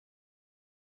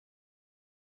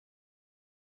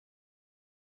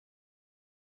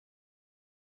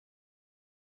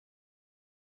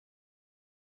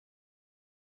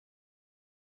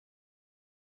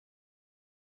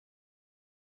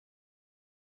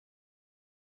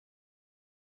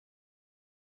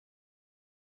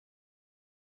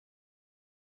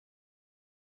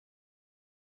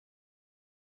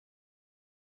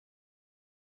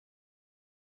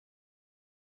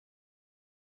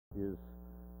is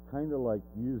kind of like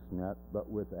Usenet, but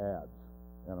with ads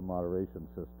and a moderation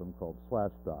system called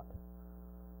Slashdot.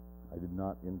 I did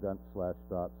not invent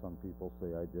Slashdot. Some people say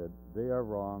I did. They are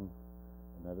wrong,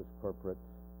 and that is corporate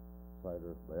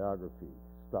insider biography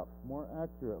stuff. More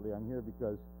accurately, I'm here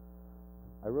because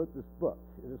I wrote this book.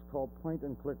 It is called Point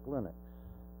and Click Linux.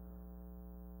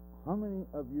 How many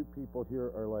of you people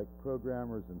here are like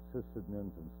programmers and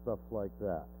sysadmins and stuff like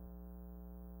that?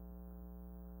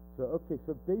 So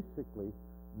basically,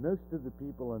 most of the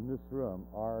people in this room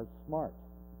are smart.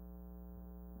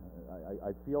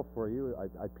 I feel for you.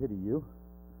 I pity you.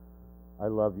 I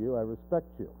love you. I respect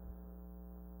you.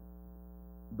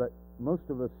 But most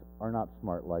of us are not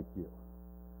smart like you.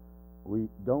 We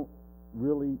don't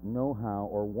really know how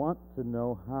or want to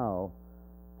know how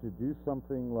to do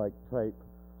something like type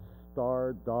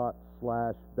star dot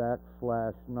slash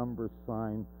backslash number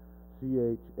sign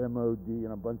CHMOD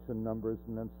and a bunch of numbers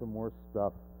and then some more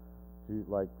stuff to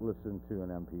like listen to an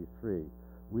MP3.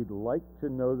 We'd like to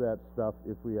know that stuff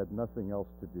if we had nothing else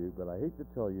to do, but I hate to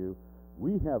tell you,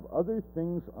 we have other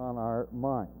things on our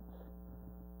minds.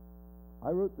 I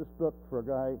wrote this book for a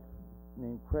guy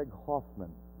named Craig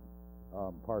Hoffman,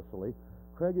 partially.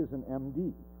 Craig is an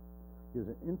MD. He's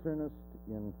an internist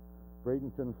in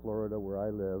Bradenton, Florida, where I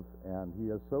live, and he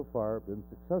has so far been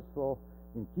successful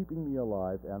in keeping me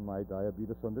alive and my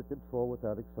diabetes under control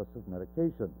without excessive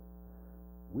medication.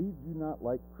 We do not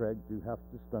like Craig to have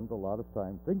to spend a lot of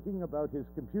time thinking about his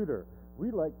computer.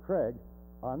 We like Craig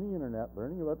on the internet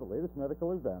learning about the latest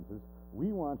medical advances. We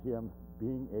want him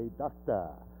being a doctor.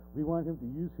 We want him to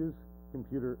use his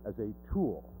computer as a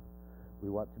tool. We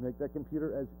want to make that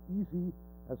computer as easy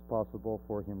as possible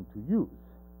for him to use.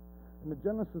 And the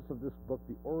genesis of this book,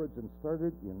 the origin,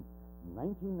 started in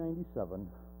 1997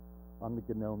 on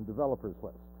the GNOME developers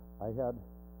list. I had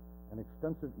an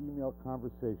extensive email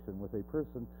conversation with a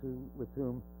person with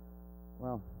whom,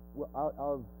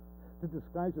 to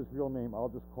disguise his real name, I'll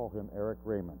just call him Eric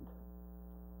Raymond.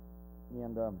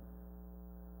 And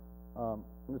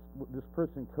this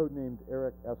person, codenamed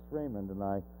Eric S. Raymond, and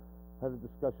I had a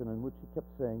discussion in which he kept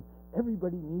saying,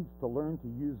 everybody needs to learn to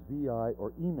use VI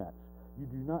or Emacs. You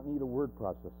do not need a word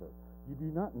processor. You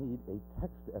do not need a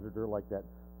text editor like that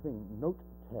thing, Note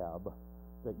Tab,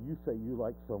 that you say you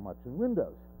like so much in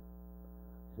Windows.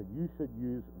 He said you should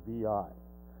use VI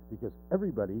because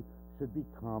everybody should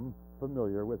become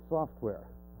familiar with software.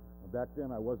 Back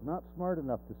then I was not smart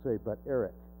enough to say, but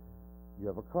Eric, you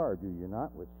have a car, do you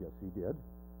not? Which, yes, he did.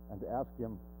 And to ask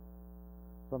him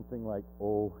something like,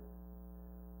 oh,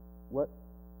 what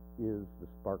is the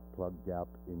spark plug gap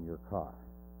in your car?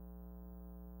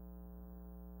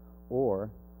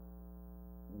 Or,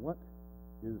 what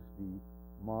is the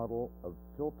model of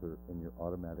filter in your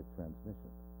automatic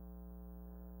transmission?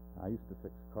 I used to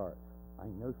fix cars. I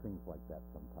know things like that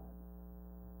sometimes.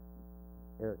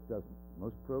 Eric doesn't.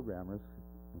 Most programmers,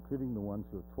 including the ones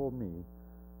who have told me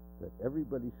that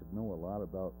everybody should know a lot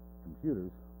about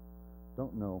computers,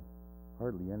 don't know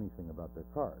hardly anything about their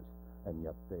cars, and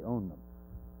yet they own them.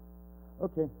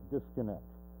 Okay, disconnect.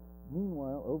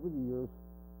 Meanwhile, over the years,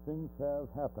 things have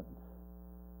happened.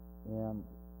 And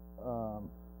a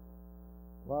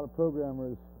lot of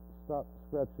programmers stopped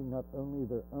scratching not only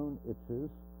their own itches,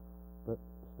 but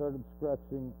started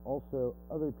scratching also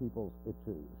other people's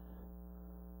itches.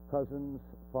 Cousins,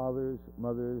 fathers,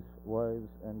 mothers, wives,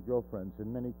 and girlfriends.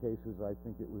 In many cases, I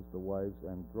think it was the wives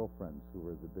and girlfriends who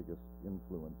were the biggest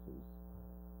influences.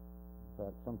 In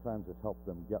fact, sometimes it helped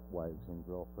them get wives and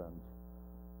girlfriends.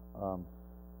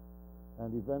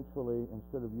 And eventually,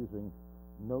 instead of using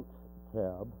Note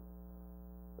Tab,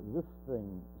 this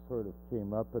thing sort of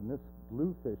came up, and this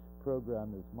Bluefish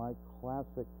program is my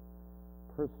classic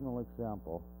personal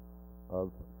example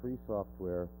of free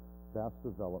software, fast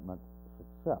development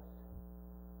success.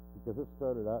 Because it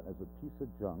started out as a piece of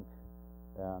junk,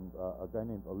 and a guy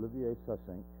named Olivier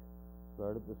Sessink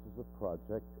started this as a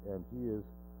project, and he is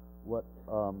what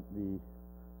the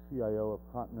CIO of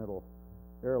Continental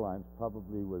Airlines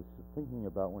probably was thinking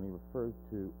about when he referred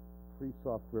to free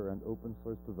software and open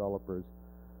source developers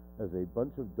as a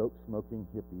bunch of dope-smoking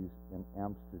hippies in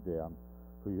Amsterdam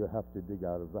who you have to dig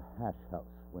out of the hash house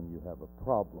when you have a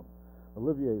problem.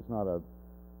 Olivier is not as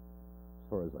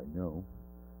far as I know,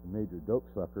 a major dope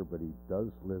sucker, but he does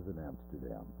live in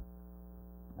Amsterdam.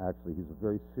 Actually, he's a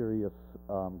very serious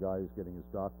guy who's getting his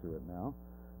doctorate now.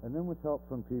 And then with help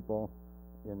from people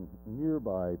in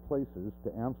nearby places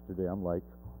to Amsterdam, like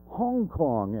Hong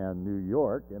Kong and New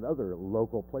York and other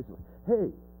local places.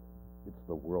 Hey, it's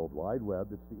the World Wide Web,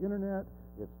 it's the internet,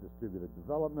 it's distributed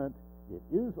development, it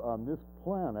is on this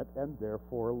planet and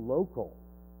therefore local.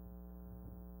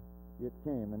 it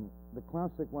came, and the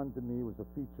classic one to me was a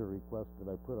feature request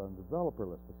that I put on the developer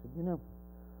list. I said, you know,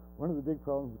 one of the big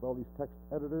problems with all these text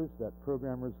editors that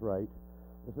programmers write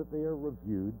is that they are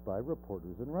reviewed by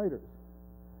reporters and writers.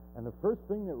 And the first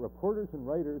thing that reporters and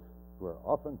writers, who are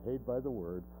often paid by the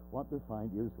word, want to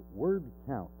find is word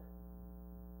count.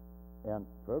 And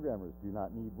programmers do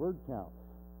not need word counts.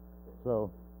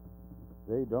 So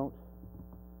they don't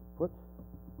put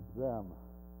them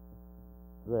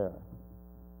there.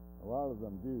 A lot of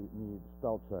them do need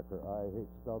spell checker. I hate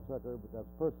spell checker, but that's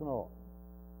personal.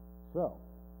 So,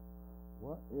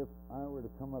 what if I were to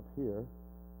come up here?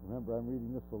 Remember, I'm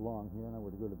reading this along here, and I were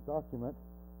to go to document.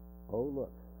 Oh,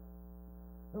 look.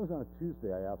 That was on a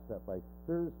Tuesday. I asked that. By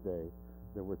Thursday,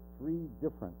 there were 3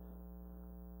 different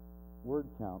word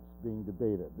counts being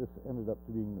debated. This ended up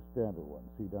to being the standard one.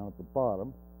 See down at the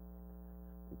bottom,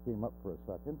 it came up for a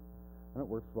second, and it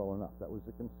works well enough. That was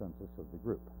the consensus of the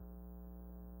group.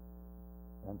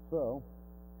 And so,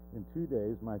 in 2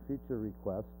 days, my feature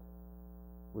request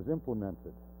was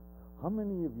implemented. How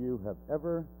many of you have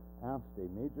ever asked a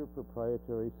major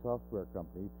proprietary software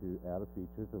company to add a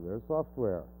feature to their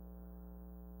software?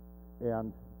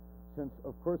 And since,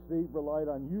 of course, they relied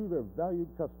on you, their valued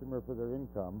customer, for their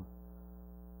income,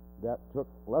 that took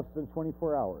less than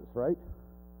 24 hours, right?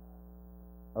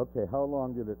 Okay, how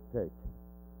long did it take?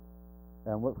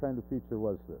 And what kind of feature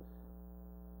was this?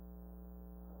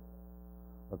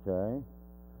 Okay.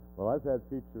 Well, I've had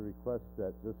feature requests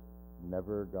that just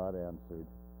never got answered.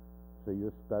 So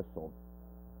you're special.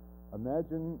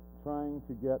 Imagine trying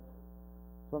to get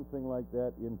something like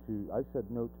that into, I said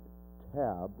Note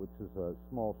Tab, which is a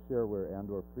small shareware and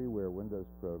or freeware Windows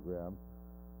program.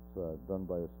 It's done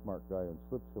by a smart guy in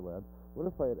Switzerland. What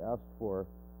if I had asked for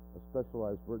a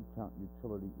specialized word count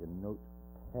utility in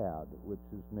Notepad, which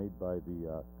is made by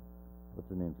the, what's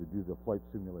the names, who do the flight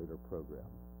simulator program,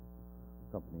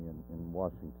 company in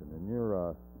Washington, and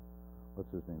near,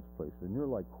 what's his name's place? They're near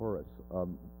like Chorus,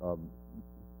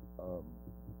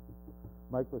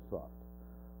 Microsoft.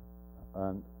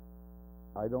 And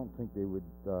I don't think they would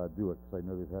do it, because I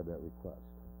know they've had that request.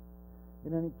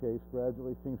 In any case,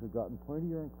 gradually things have gotten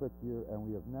pointier and clickier, and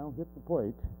we have now hit the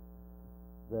point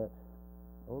that,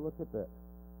 oh, look at that.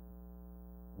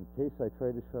 In case I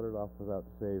try to shut it off without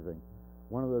saving.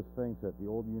 One of those things that the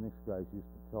old Unix guys used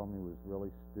to tell me was really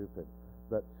stupid.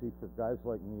 But see, for guys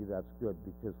like me, that's good,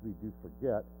 because we do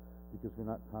forget, because we're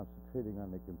not concentrating on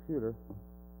the computer,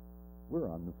 we're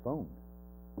on the phone.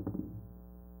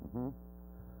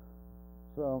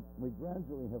 So we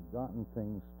gradually have gotten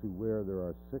things to where there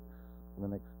are 6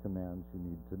 Linux commands you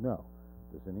need to know.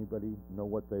 Does anybody know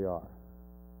what they are?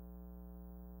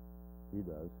 He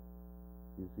does.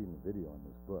 You've seen the video in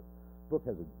this book. This book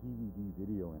has a DVD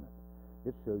video in it.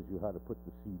 It shows you how to put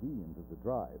the CD into the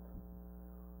drive,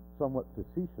 somewhat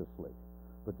facetiously,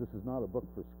 but this is not a book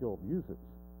for skilled users.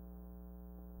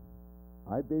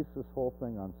 I base this whole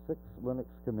thing on 6 Linux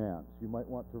commands. You might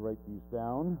want to write these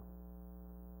down.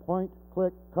 Point,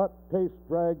 click, cut, paste,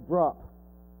 drag, drop.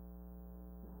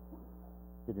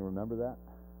 Can you remember that?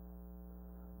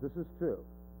 This is true.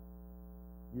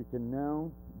 You can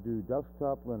now do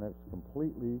desktop Linux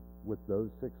completely with those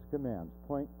 6 commands.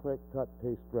 Point, click, cut,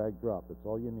 paste, drag, drop. That's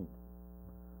all you need.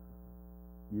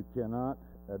 You cannot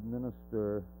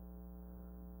administer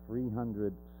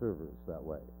 300 servers that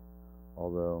way,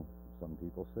 although some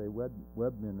people say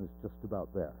webmin is just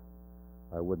about there.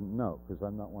 I wouldn't know, because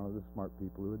I'm not one of the smart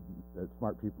people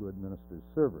who administers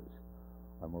servers.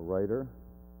 I'm a writer,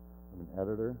 I'm an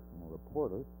editor, I'm a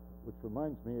reporter, which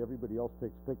reminds me, everybody else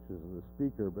takes pictures of the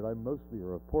speaker, but I'm mostly a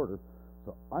reporter,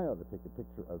 so I ought to take a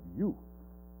picture of you.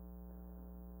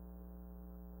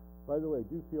 By the way,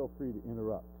 do feel free to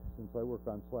interrupt. Since I work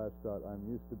on Slashdot, I'm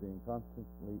used to being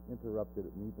constantly interrupted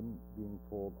and even being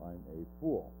told I'm a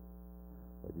fool.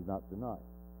 I do not deny.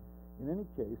 In any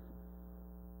case,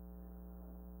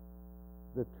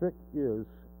 the trick is,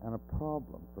 and a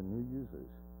problem for new users,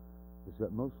 is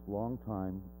that most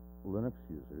long-time Linux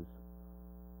users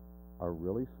are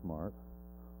really smart,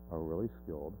 are really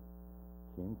skilled,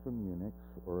 came from Unix,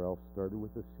 or else started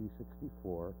with a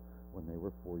C64 when they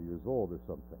were 4 years old or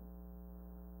something.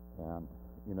 And,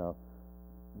 you know,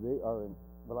 they are in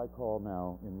what I call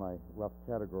now, in my rough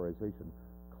categorization,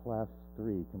 Class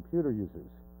 3 computer users.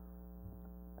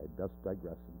 I best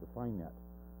digress and define that.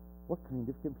 What kind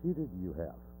of computer do you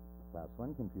have? Class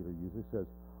 1 computer user says,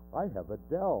 I have a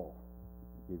Dell.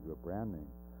 I gave you a brand name.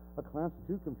 A Class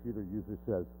 2 computer user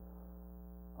says,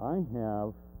 I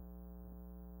have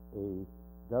a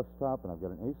desktop, and I've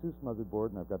got an Asus motherboard,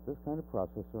 and I've got this kind of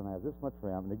processor, and I have this much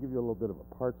RAM, and they give you a little bit of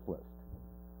a parts list.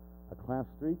 A Class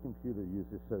 3 computer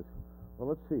user says, Well,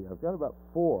 let's see. I've got about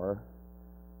 4.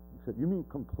 Except you mean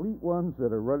complete ones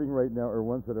that are running right now, or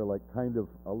ones that are like kind of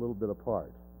a little bit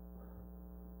apart?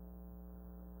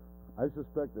 I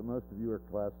suspect that most of you are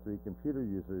Class 3 computer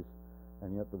users,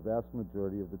 and yet the vast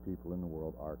majority of the people in the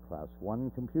world are Class 1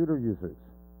 computer users.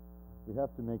 We have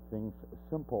to make things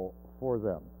simple for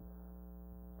them.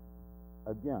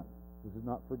 Again, this is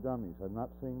not for dummies. I'm not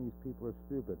saying these people are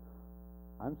stupid.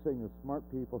 I'm saying they're smart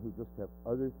people who just have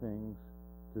other things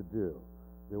to do.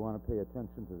 They want to pay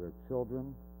attention to their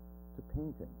children, to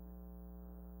painting,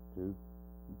 to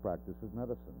practice of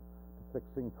medicine, to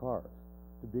fixing cars,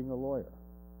 to being a lawyer,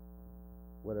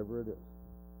 whatever it is.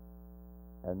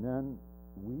 And then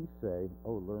we say,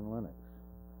 oh, learn Linux.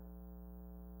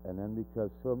 And then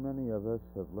because so many of us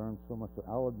have learned so much,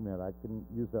 I'll admit, I can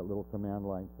use that little command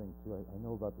line thing too. I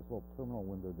know about this little terminal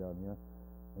window down here,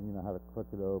 and you know how to click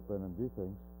it open and do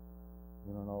things.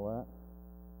 You know, and all that.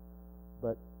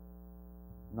 But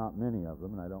not many of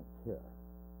them, and I don't care.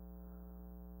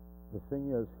 The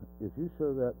thing is, if you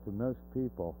show that to most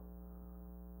people,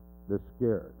 they're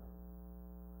scared.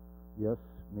 Yes,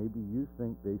 maybe you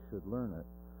think they should learn it,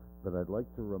 but I'd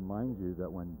like to remind you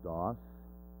that when DOS,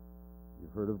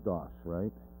 you've heard of DOS,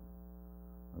 right?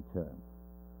 Okay.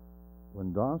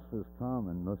 When DOS was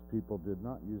common, most people did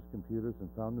not use computers and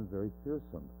found them very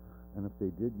fearsome. And if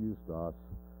they did use DOS,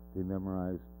 they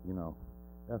memorized, you know,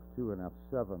 F2 and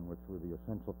F7, which were the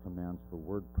essential commands for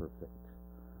WordPerfect.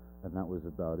 And that was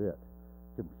about it.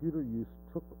 Computer use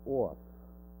took off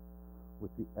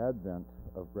with the advent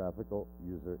of graphical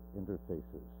user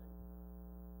interfaces.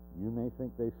 You may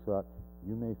think they suck.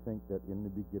 You may think that in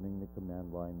the beginning the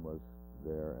command line was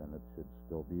there and it should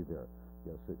still be there.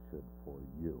 Yes, it should for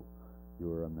you.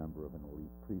 You are a member of an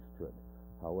elite priesthood.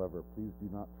 However, please do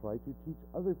not try to teach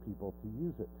other people to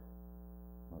use it,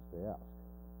 unless they ask.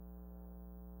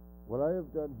 What I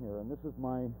have done here, and this is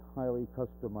my highly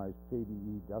customized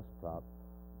KDE desktop,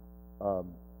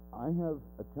 I have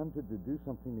attempted to do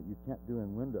something that you can't do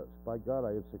in Windows. By God,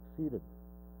 I have succeeded.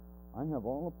 I have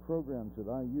all the programs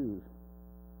that I use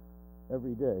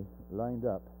every day lined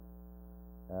up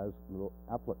as little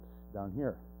applets down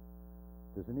here.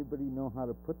 Does anybody know how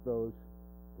to put those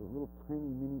little tiny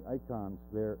mini icons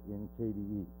there in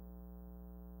KDE?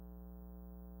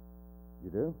 You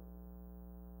do?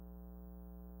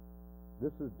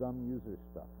 This is dumb user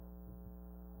stuff.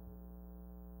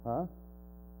 Huh?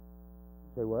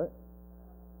 Say what?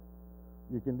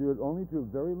 You can do it only to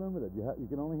very limited. You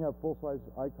can only have full-size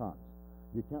icons.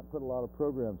 You can't put a lot of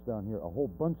programs down here, a whole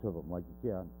bunch of them, like you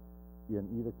can in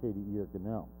either KDE or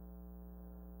GNOME.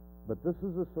 But this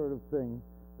is a sort of thing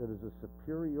that is a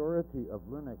superiority of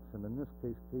Linux, and in this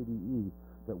case KDE,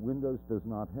 that Windows does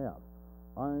not have.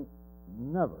 I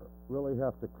never really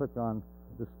have to click on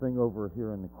this thing over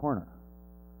here in the corner.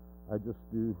 I just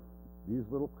do these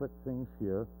little click things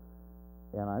here,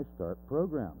 and I start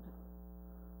programs.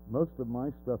 Most of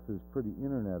my stuff is pretty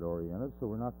internet oriented, so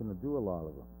we're not going to do a lot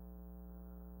of them.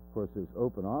 Of course, there's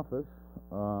OpenOffice.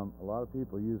 A lot of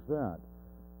people use that.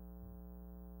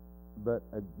 But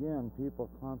again, people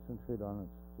concentrate on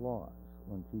its flaws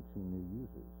when teaching new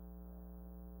users.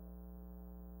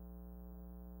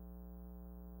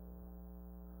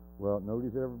 Well,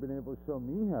 nobody's ever been able to show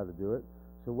me how to do it,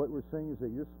 so what we're saying is that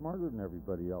you're smarter than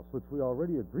everybody else, which we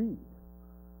already agreed.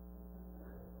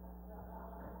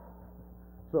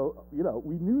 So, you know,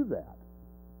 we knew that.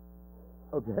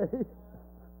 Okay?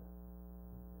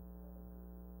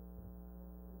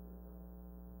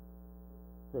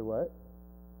 Say what?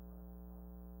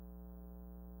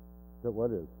 That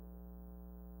what is?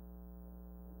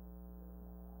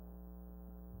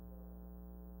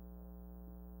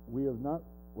 We have not,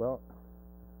 well,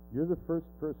 you're the first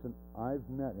person I've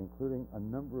met, including a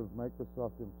number of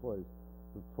Microsoft employees,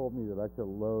 who've told me that I could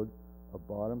load a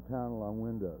bottom panel on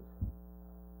Windows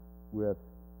with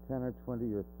 10 or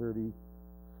 20 or 30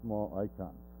 small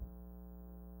icons.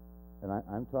 And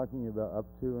I'm talking about up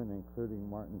to and including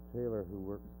Martin Taylor, who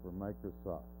works for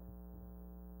Microsoft.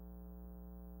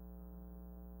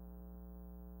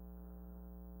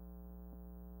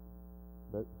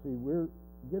 But see, we're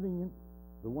getting in,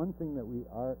 the one thing that we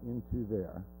are into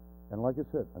there, and like I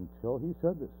said, until he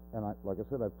said this, and like I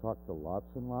said, I've talked to lots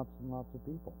and lots and lots of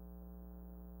people.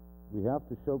 We have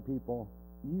to show people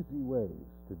easy ways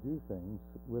to do things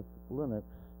with Linux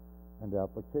and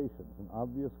applications. An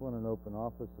obvious one in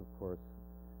OpenOffice, of course,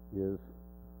 is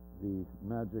the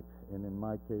magic, and in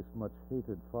my case, much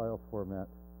hated file format,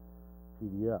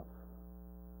 PDF.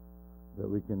 That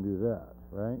we can do that,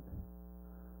 right?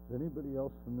 Is anybody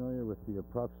else familiar with the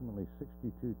approximately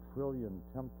 62 trillion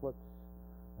templates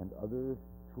and other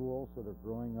tools that are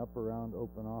growing up around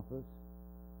OpenOffice?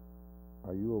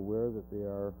 Are you aware that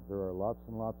there are lots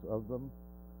and lots of them?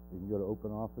 You can go to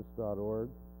openoffice.org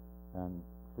and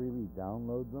freely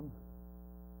download them.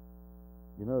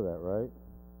 You know that, right?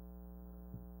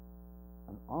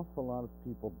 An awful lot of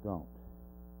people don't.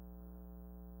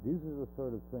 These are the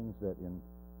sort of things that in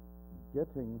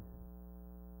getting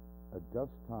a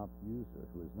desktop user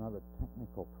who is not a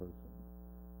technical person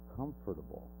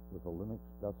comfortable with a Linux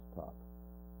desktop,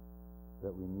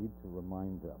 that we need to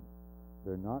remind them.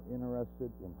 They're not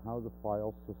interested in how the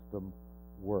file system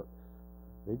works.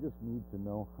 They just need to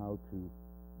know how to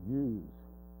use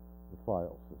the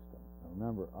file system. Now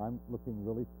remember, I'm looking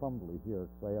really fumbly here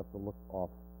because I have to look off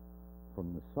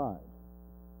from the side.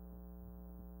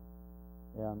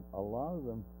 And a lot of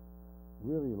them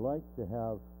really like to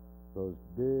have those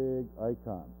big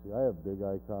icons. See, I have big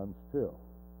icons too.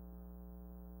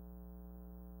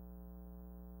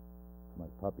 My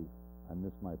puppy. I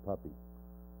miss my puppy.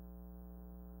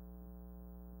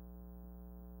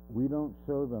 We don't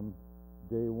show them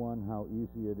day one how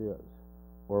easy it is,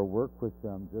 or work with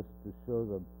them just to show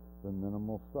them the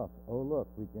minimal stuff. Oh look,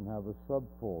 we can have a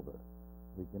subfolder.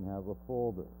 We can have a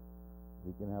folder.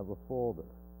 We can have a folder.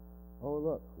 Oh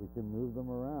look, we can move them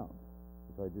around,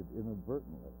 which I did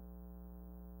inadvertently.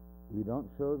 We don't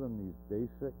show them these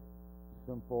basic,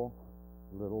 simple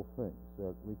little things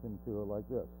that we can do it like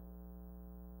this.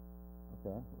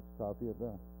 Okay, let's copy it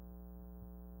there.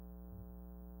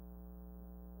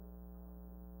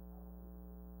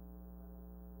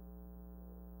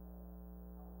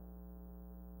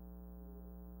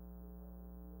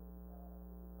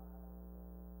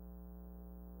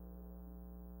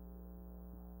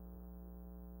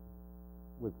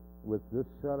 With this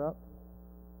setup,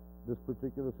 this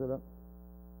particular setup,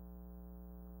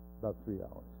 about 3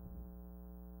 hours.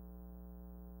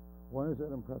 Why is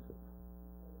that impressive?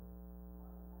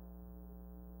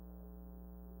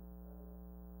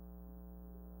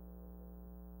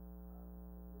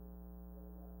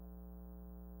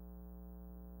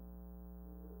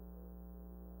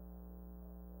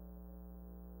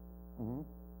 Mm-hmm.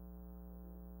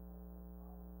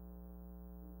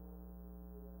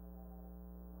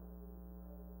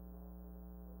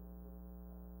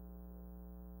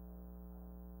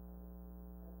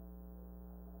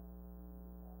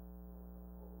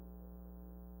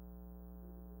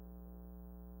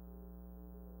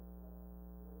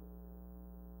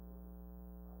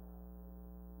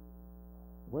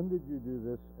 When did you do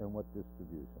this and what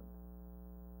distribution?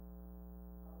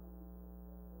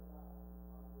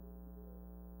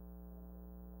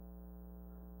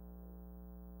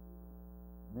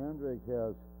 Mandrake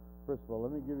has, first of all,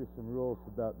 let me give you some rules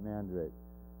about Mandrake.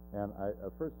 And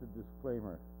first a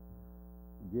disclaimer.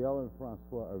 Gail and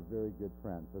Francois are very good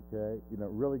friends, okay? You know,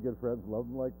 really good friends, love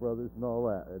them like brothers and all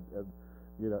that. And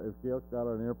you know, if Gail got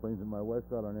on airplanes and my wife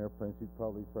got on airplanes, he'd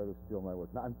probably try to steal my wife.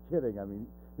 No, I'm kidding. I mean,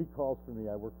 he calls for me.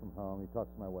 I work from home. He talks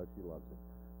to my wife. She loves it.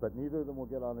 But neither of them will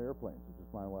get on airplanes, which is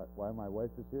why my wife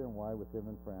is here and why with him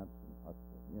in France. And,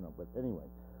 you know, but anyway,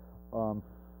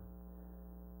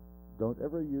 don't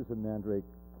ever use a Mandrake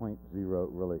 0.0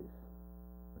 release.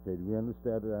 Okay, do we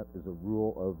understand that as a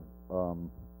rule of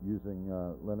using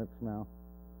Linux now?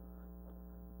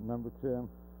 Number 2,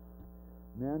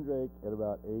 Mandrake at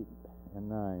about 8 and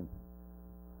 9,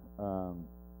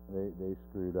 they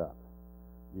screwed up.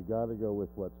 You got to go with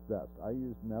what's best. I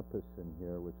used Nepis in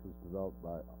here, which was developed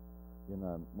by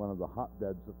one of the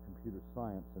hotbeds of computer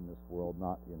science in this world,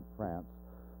 not in France,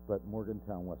 but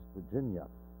Morgantown, West Virginia,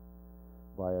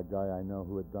 by a guy I know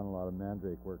who had done a lot of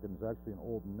Mandrake work, and is actually an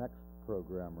old Next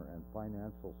programmer and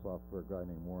financial software guy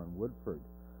named Warren Woodford.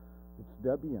 It's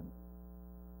Debian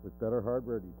with better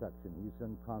hardware detection. He's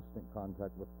in constant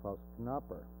contact with Klaus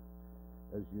Knapper.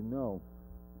 As you know,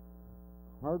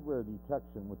 hardware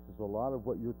detection, which is a lot of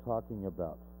what you're talking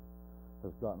about,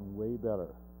 has gotten way better.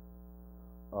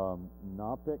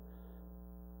 Knoppix,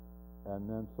 and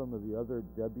then some of the other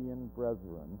Debian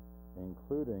brethren,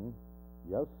 including,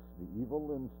 yes, the evil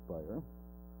Linspire,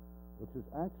 which is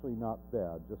actually not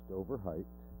bad, just overhyped,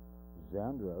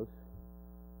 Xandros,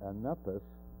 and Nepis,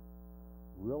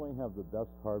 really have the best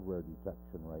hardware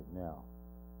detection right now.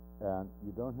 And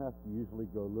you don't have to usually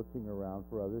go looking around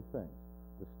for other things.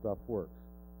 The stuff works.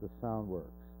 The sound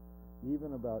works.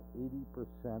 Even about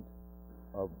 80%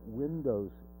 of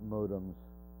Windows modems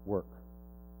work,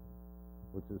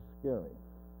 which is scary.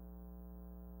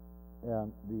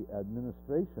 And the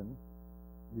administration,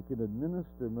 you can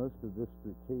administer most of this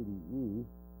through KDE,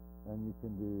 and you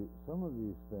can do some of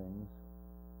these things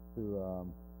through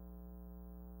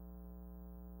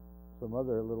some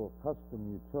other little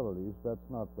custom utilities. That's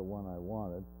not the one I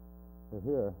wanted. But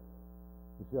here,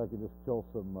 you see I can just kill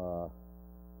some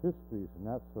histories and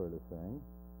that sort of thing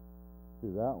to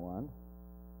that one,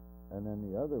 and then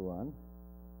the other one,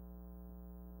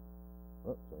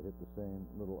 oops, I hit the same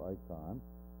little icon.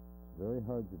 It's very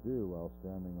hard to do while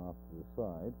standing off to the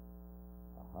side.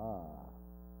 Aha!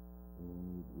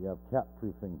 We have cat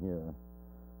proofing here.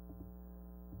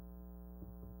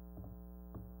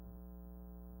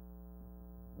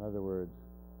 In other words,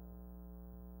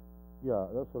 yeah,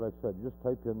 that's what I said. Just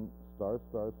type in star,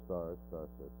 star, star, star,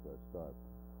 star, star, star.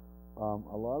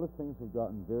 A lot of things have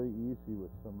gotten very easy with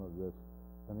some of this.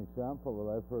 An example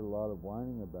that I've heard a lot of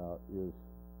whining about is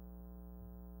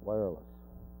wireless.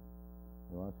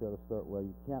 You want to see how to start? Well,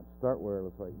 you can't start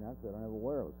wireless right now because I don't have a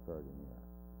wireless card in here.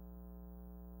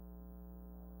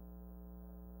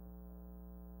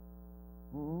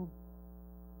 Mm-hmm.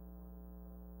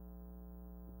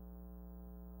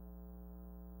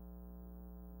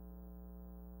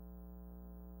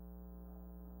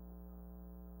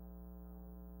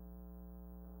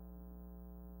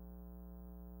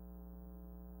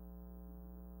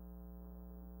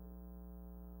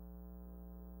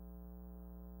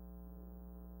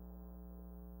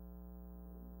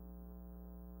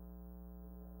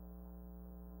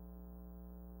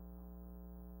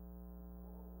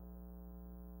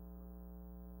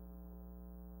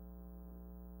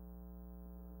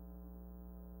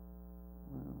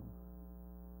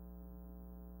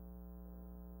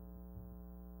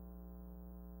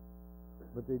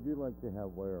 But they do like to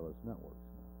have wireless networks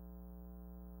now.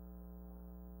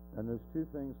 And there's two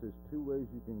things, there's two ways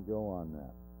you can go on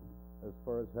that as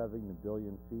far as having the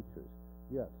billion features.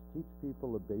 Yes, teach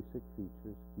people the basic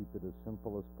features, keep it as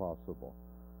simple as possible.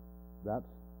 That's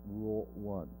rule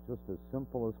one, just as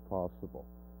simple as possible.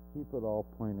 Keep it all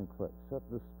point and click. Set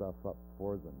this stuff up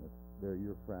for them if they're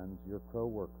your friends, your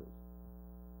co-workers.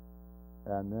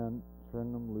 And then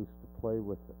turn them loose to play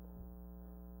with it.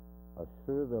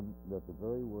 Assure them that the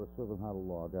very worst, show them how to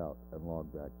log out and log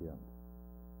back in.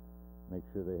 Make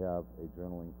sure they have a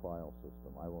journaling file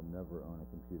system. I will never own a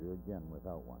computer again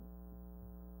without one.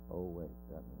 Oh wait,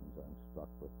 that means I'm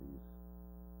stuck with these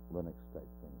Linux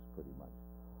type things pretty much.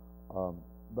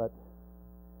 But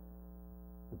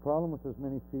the problem with as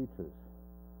many features,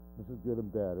 this is good and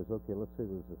bad, is okay, let's say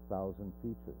there's 1,000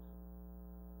 features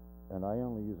and I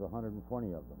only use 120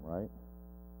 of them, right?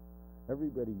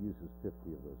 Everybody uses 50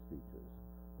 of those features.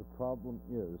 The problem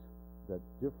is that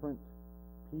different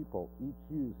people each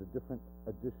use a different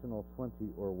additional 20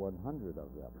 or 100 of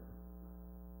them.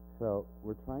 So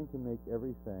we're trying to make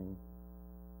everything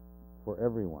for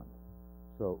everyone.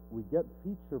 So we get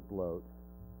feature bloat.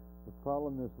 The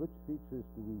problem is, which features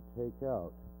do we take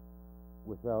out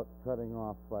without cutting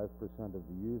off 5% of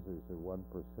the users or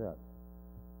 1%?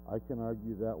 I can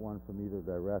argue that one from either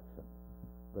direction.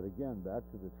 But again, back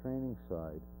to the training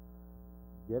side,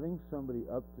 getting somebody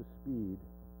up to speed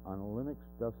on a Linux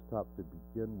desktop to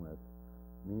begin with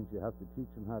means you have to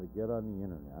teach them how to get on the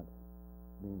internet.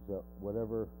 Means that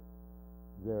whatever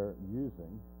they're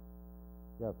using,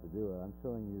 you have to do it. I'm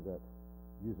showing you that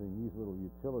using these little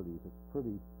utilities, it's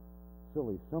pretty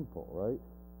silly simple, right?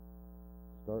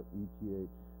 Start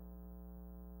ETH,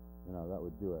 that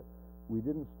would do it. We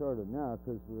didn't start it now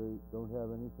because we don't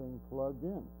have anything plugged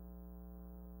in.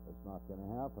 It's not going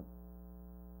to happen.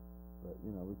 But,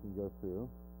 we can go through.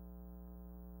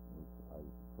 I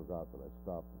forgot that I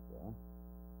stopped it there.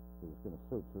 So it's going to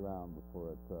search around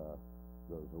before it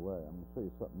goes away. I'm going to show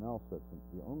you something else that's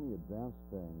the only advanced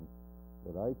thing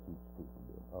that I teach people to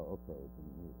do. Oh, okay, it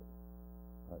didn't need it.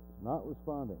 All right, it's not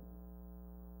responding.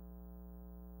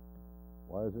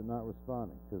 Why is it not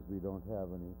responding? Because we don't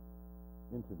have any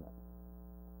internet.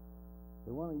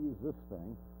 They want to use this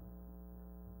thing,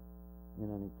 in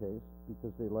any case,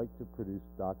 because they like to produce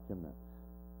documents.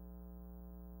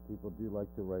 People do like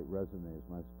to write resumes.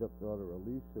 My stepdaughter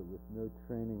Alicia, with no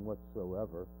training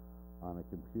whatsoever on a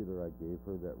computer I gave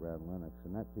her that ran Linux,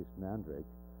 in that case Mandrake,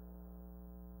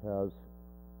 has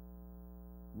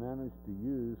managed to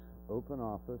use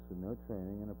OpenOffice with no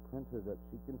training and a printer that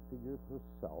she configures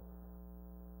herself,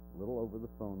 a little over the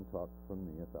phone talk from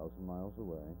me 1,000 miles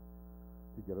away,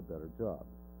 to get a better job.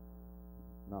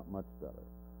 Not much better.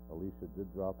 Alicia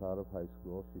did drop out of high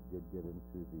school. She did get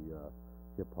into the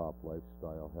hip-hop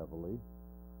lifestyle heavily.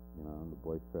 And the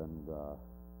boyfriend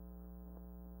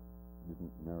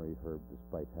didn't marry her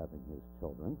despite having his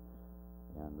children.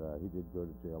 And he did go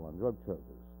to jail on drug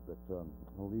charges. But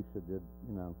Alicia did,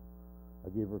 I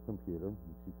gave her a computer,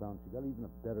 and she found she got even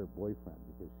a better boyfriend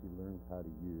because she learned how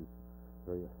to use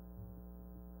very...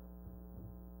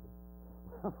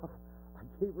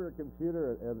 I gave her a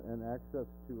computer and access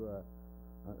to a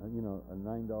 $9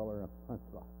 a month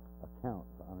account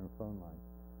on her phone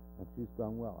line. and she's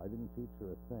done well. I didn't teach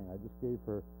her a thing. I just gave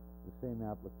her the same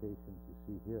applications you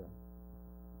see here.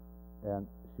 And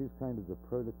she's kind of the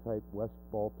prototype West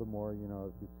Baltimore, you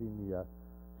know, if you've seen the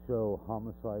show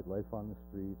Homicide, Life on the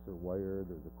Streets, or Wired,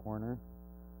 or The Corner,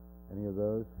 any of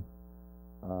those,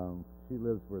 she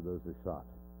lives where those are shot.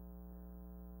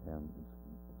 And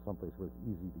it's someplace where it's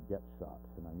easy to get shot.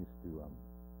 And I used to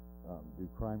do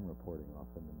crime reporting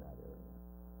often in that area.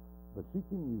 But she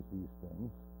can use these things.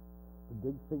 The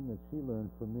big thing that she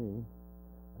learned from me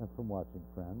and from watching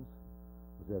Friends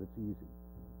was that it's easy.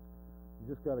 You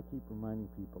just got to keep reminding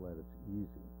people that it's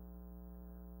easy.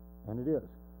 And it is.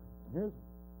 Here's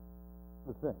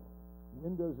the thing.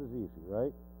 Windows is easy,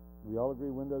 right? We all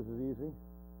agree Windows is easy?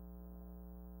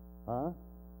 Huh?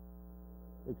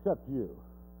 Except you.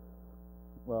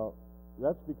 Well,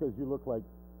 that's because you look like...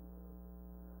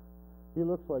 He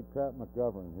looks like Pat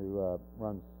McGovern, who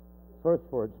runs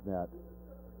SourceForge.net.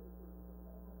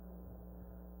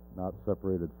 Not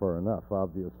separated far enough,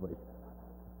 obviously.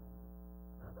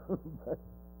 But,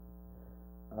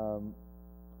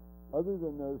 other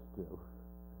than those two,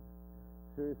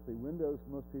 seriously, Windows,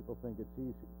 most people think it's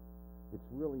easy.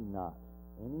 It's really not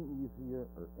any easier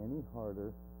or any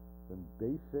harder than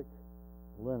basic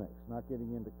Linux, not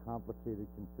getting into complicated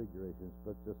configurations,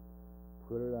 but just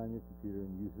put it on your computer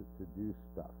and use it to do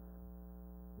stuff.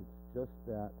 It's just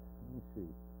that, let me see,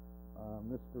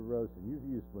 Mr. Rosen, you've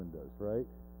used Windows, right?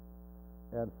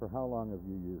 And for how long have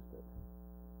you used it?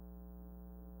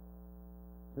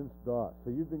 Since DOS. So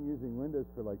you've been using Windows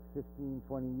for like 15,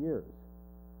 20 years.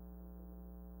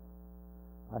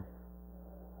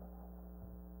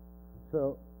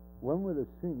 So one would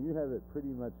assume you have it pretty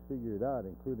much figured out,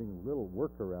 including little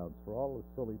workarounds for all the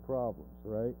silly problems,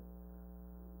 right?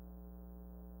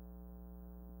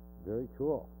 Very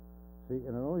cool. See, and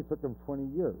it only took them 20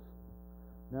 years.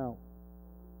 Now,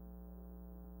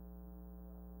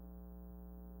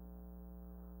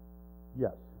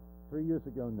 yes, 3 years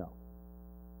ago, no.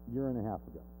 Year and a half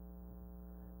ago.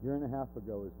 Year and a half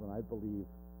ago is when I believe,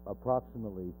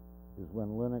 approximately, is when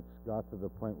Linux got to the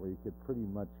point where you could pretty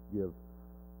much give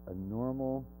a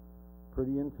normal,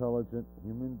 pretty intelligent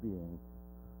human being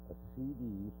a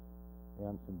CD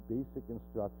and some basic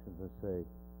instructions and say,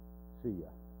 see ya,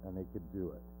 and they could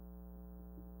do it.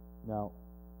 Now,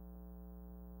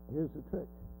 here's the trick.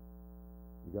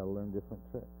 You got to learn different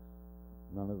tricks.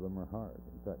 None of them are hard.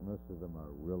 In fact, most of them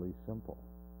are really simple.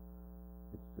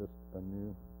 It's just a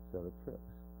new set of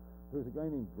tricks. There's a guy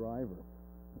named Driver,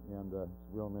 and his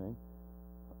real name,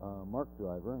 Mark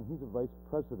Driver, and he's a vice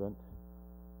president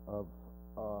of,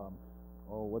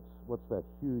 what's that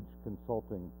huge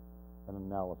consulting and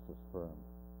analysis firm?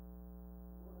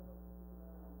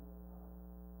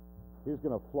 He's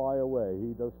going to fly away.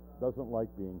 He doesn't like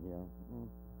being here.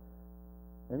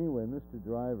 Anyway, Mr.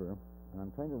 Driver, and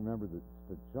I'm trying to remember the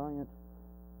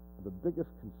biggest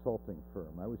consulting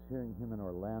firm. I was hearing him in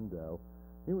Orlando.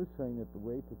 He was saying that the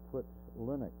way to put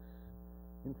Linux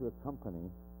into a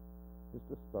company is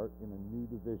to start in a new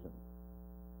division.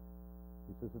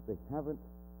 He says if they haven't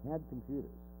had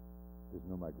computers, there's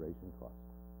no migration cost.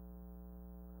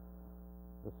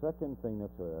 The second thing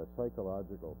that's a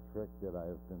psychological trick that I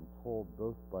have been told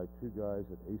both by two guys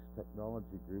at Ace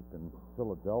Technology Group in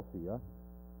Philadelphia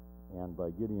and by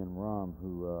Gideon Rahm,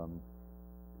 who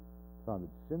founded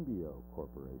Symbio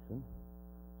Corporation,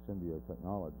 Symbio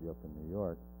Technology up in New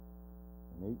York,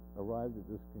 and they arrived at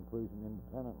this conclusion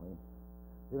independently.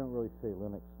 They don't really say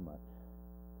Linux much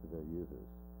to their users.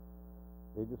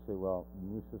 They just say, well, the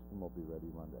new system will be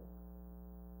ready Monday.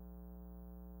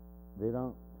 They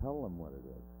don't tell them what it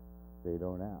is. They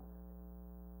don't ask.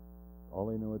 All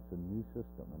they know, it's a new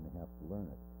system, and they have to learn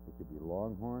it. It could be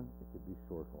Longhorn, it could be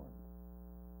Shorthorn.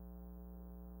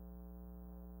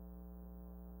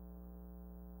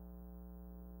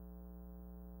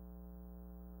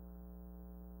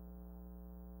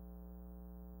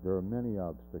 There are many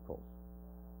obstacles.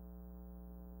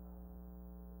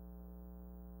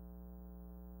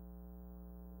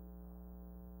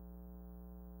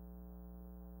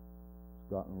 It's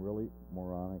gotten really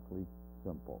moronically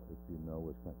simple, if you know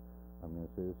what's going. I'm going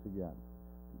to say this again.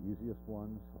 The easiest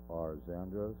ones are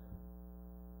Xandros,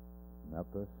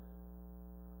 Nepis,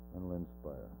 and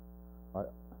Linspire.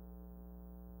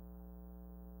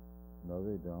 No,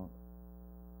 they don't.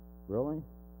 Really?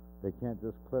 They can't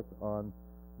just click on,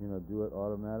 do it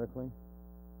automatically?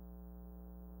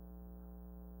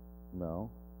 No.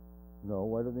 No,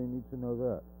 why do they need to know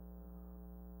that?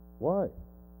 Why?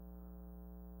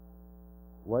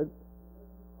 Why?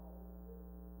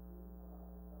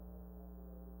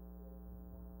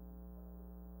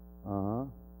 Uh-huh.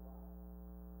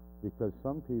 because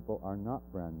some people are not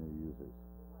brand new users.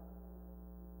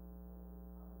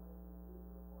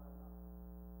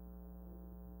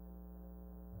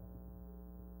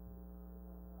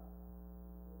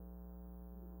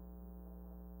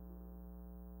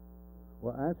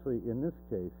 Well, actually, in this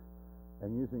case,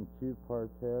 and using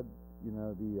QParted, you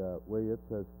know, the way it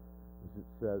says is it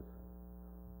says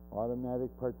automatic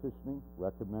partitioning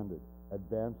recommended,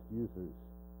 advanced users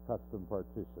custom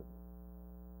partition.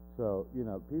 So, you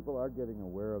know, people are getting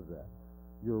aware of that.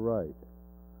 You're right.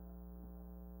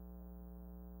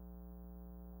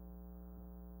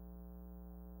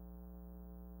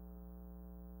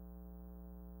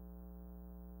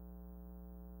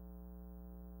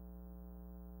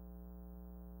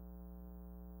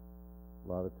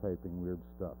 A lot of typing, weird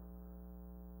stuff.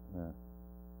 Yeah.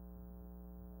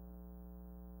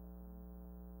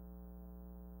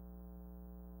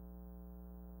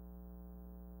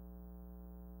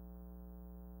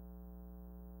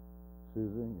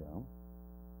 Susan, yeah.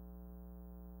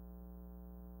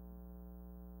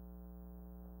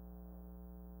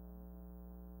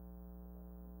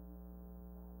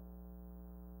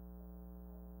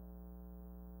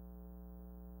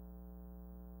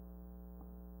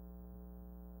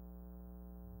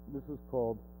 This is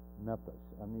called MEPIS,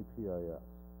 M-E-P-I-S.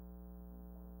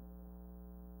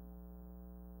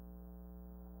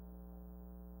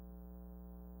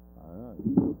 I don't know,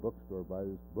 you go to a bookstore, buy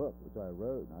this book, which I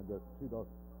wrote, and I got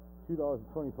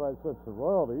 $2.25 of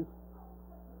royalties.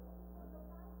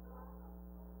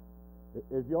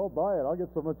 If y'all buy it, I'll get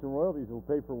so much in royalties it'll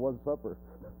pay for one supper.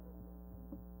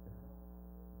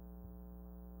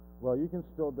 Well, you can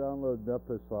still download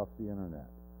MEPIS off the internet.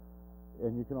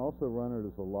 And you can also run it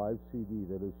as a live CD.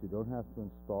 That is, you don't have to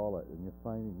install it. And you're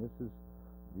finding this is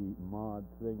the mod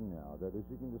thing now. That is,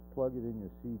 you can just plug it in your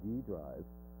CD drive,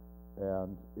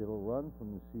 and it'll run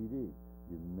from the CD.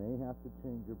 You may have to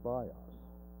change your BIOS.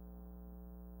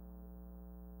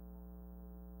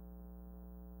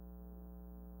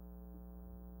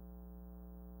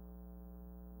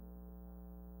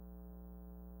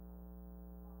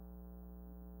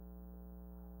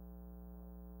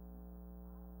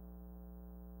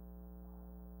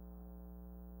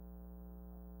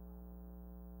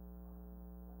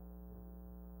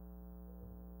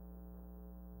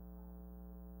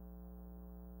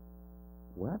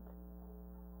 What?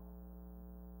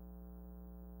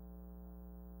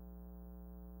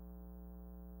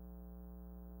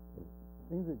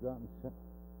 Things have gotten sent.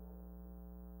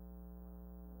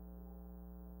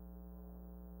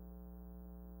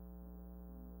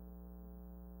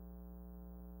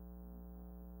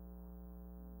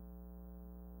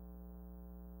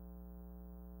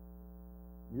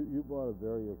 You bought a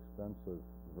very expensive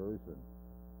version.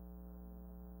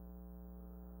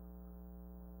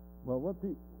 Well,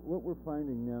 what we're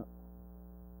finding now,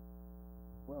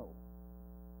 well,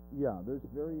 yeah, there's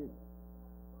very,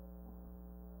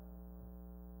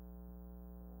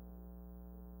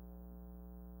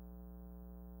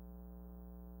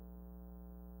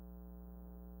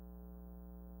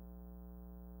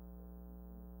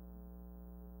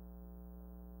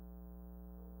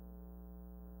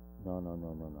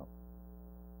 no.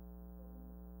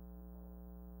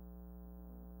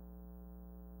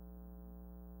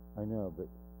 I know, but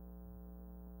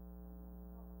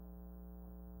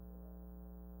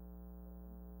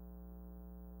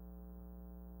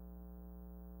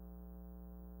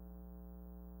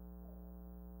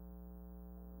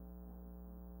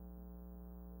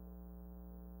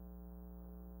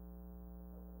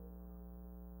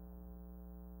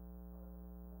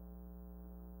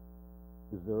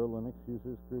is there a Linux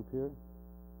users group here?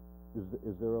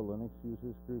 Is there a Linux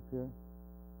users group here?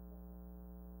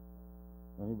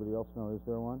 Anybody else know, is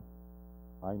there one?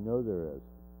 I know there is.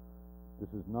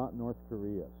 This is not North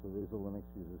Korea, so there's a Linux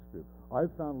users group. I've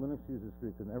found Linux users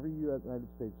groups in every United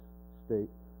States state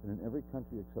and in every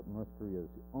country except North Korea.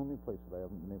 It's the only place that I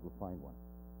haven't been able to find one.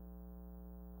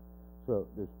 So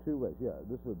there's two ways. Yeah,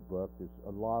 this is a book. There's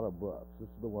a lot of books. This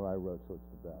is the one I wrote, so it's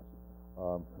the best.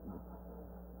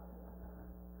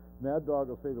 Mad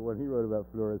Dog will say the one he wrote about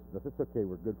fluorescence. It's okay,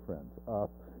 we're good friends.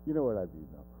 You know what I mean,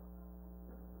 though.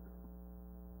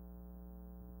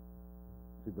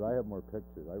 See, but I have more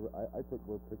pictures. I took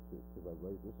more pictures because I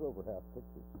wrote. This is over half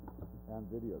pictures and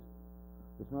videos.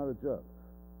 It's not a joke.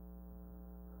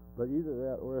 But either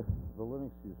that or the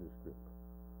Linux users group.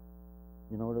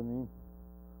 You know what I mean?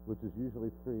 Which is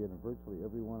usually free, and virtually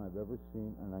every one I've ever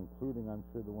seen, and including, I'm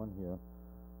sure, the one here,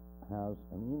 has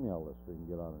an email list where you can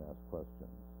get on and ask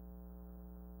questions.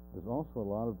 There's also a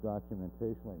lot of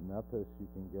documentation, like MEPIS, you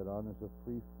can get on as a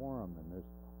free forum, and there's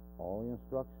all the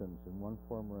instructions in one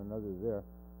form or another there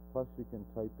Plus, you can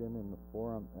type in the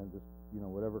forum and just,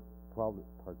 whatever problem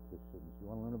partitions. You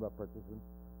want to learn about partitions?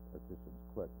 Partitions,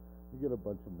 click. You get a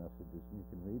bunch of messages and you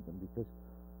can read them, because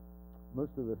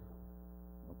most of us,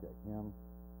 okay, him,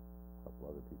 a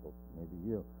couple other people, maybe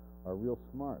you, are real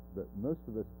smart, but most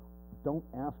of us don't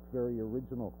ask very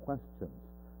original questions.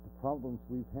 The problems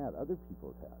we've had, other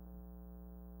people have had.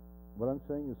 What I'm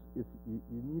saying is, if you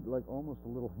need like almost a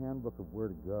little handbook of where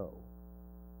to go.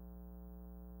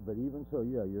 But even so,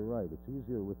 yeah, you're right. It's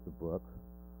easier with the book,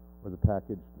 or the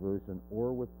packaged version,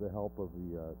 or with the help of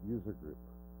the user group.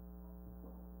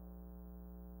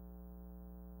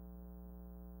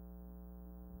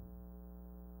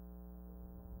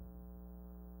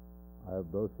 I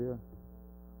have both here.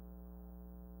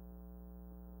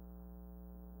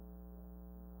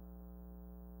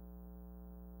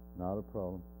 Not a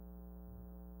problem.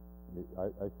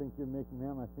 I think you're making,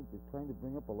 ma'am, I think you're trying to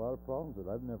bring up a lot of problems that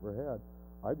I've never had.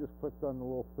 I just clicked on the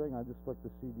little thing. I just clicked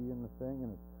the CD in the thing,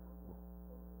 and it.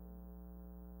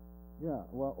 Yeah,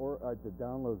 well, or the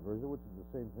download version, which is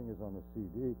the same thing as on the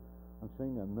CD. I'm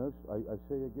saying that I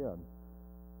say again,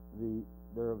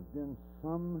 there have been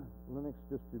some Linux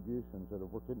distributions that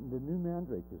have worked. The new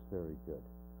Mandrake is very good.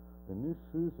 The new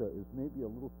SUSE is maybe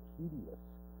a little tedious,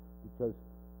 because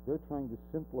they're trying to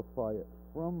simplify it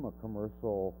from a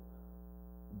commercial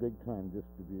big-time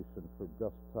distribution for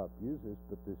desktop users,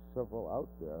 but there's several out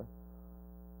there.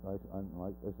 Like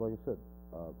I said,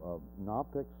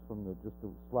 Knoppix just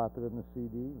to slap it in the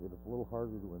CD. It's a little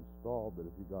harder to install, but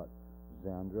if you got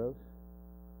Xandros,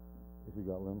 if you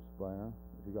got Linspire,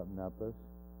 if you got Nepis,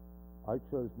 I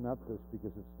chose Nepis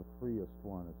because it's the freest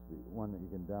one. It's the one that you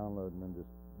can download and then just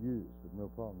use with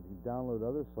no problem. You can download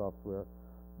other software,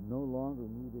 no longer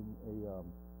needing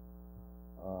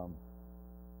a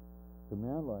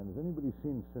command line. Has anybody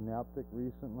seen Synaptic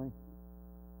recently?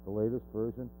 The latest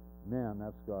version? Man,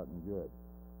 that's gotten good.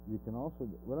 You can also,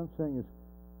 what I'm saying is,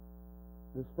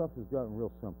 this stuff has gotten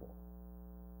real simple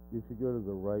if you go to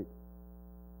the right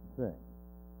thing.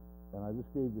 And I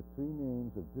just gave you 3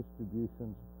 names of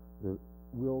distributions that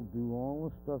will do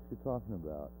all the stuff you're talking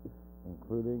about,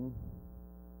 including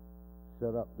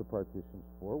set up the partitions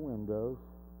for Windows,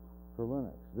 for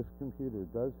Linux. This computer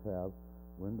does have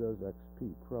Windows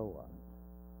XP Pro on it,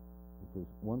 because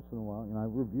once in a while, I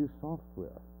review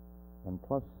software, and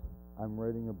plus I'm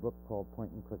writing a book called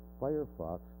Point and Click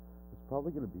Firefox. It's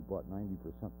probably going to be bought 90%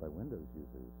 by Windows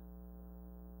users.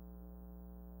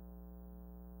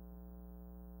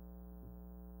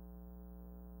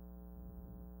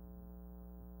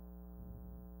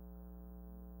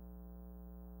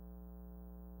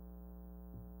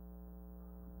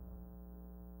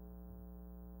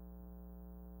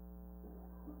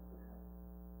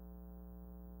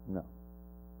 No.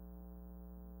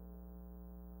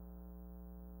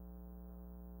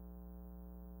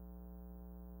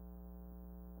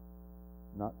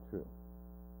 Not true.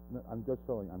 No, I'm just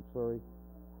telling you, I'm sorry.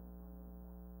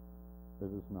 It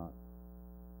is not.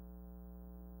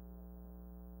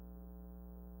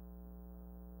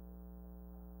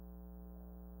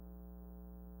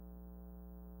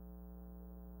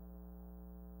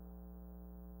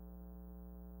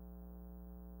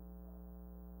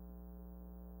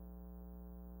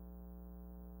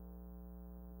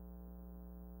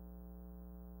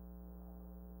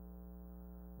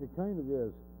 It kind of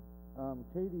is.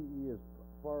 KDE is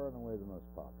far and away the most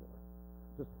popular.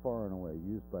 Just far and away,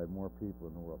 used by more people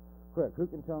in the world. Quick, who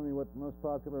can tell me what the most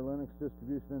popular Linux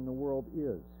distribution in the world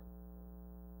is?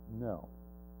 No.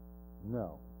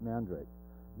 No. Mandrake.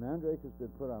 Mandrake has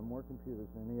been put on more computers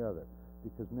than any other,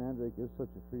 because Mandrake is such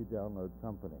a free download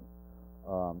company.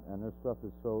 And their stuff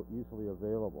is so easily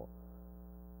available.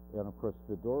 And of course,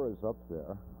 Fedora is up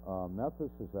there.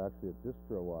 Nepis is actually a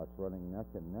distro watch running neck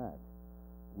and neck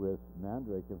with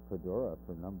Mandrake and Fedora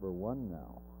for #1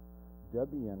 now.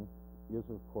 Debian is,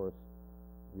 of course,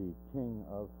 the king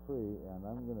of free, and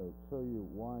I'm going to show you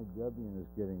why Debian is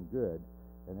getting good,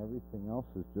 and everything else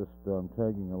is just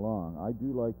tagging along. I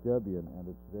do like Debian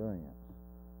and its variants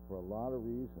for a lot of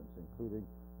reasons, including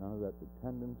none of that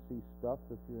dependency stuff.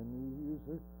 If you're a new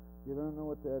user, you don't know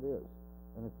what that is.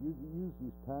 And if you use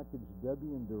these packaged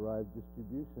Debian-derived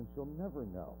distributions, you'll never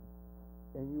know,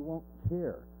 and you won't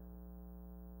care.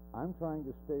 I'm trying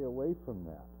to stay away from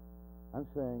that. I'm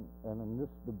saying, and in this,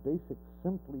 the basic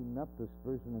Simply Nepis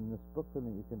version in this book that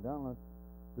you can download,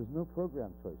 there's no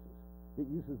program choices. It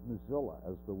uses Mozilla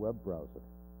as the web browser.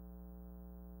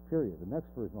 Period. The next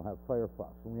version will have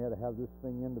Firefox. And we had to have this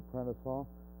thing in to print us all.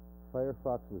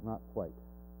 Firefox was not quite.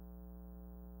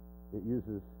 It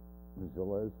uses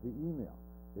Mozilla as the email.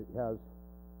 It has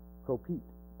Copete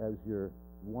as your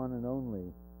one and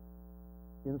only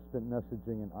instant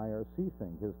messaging and IRC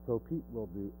thing, because CoPete will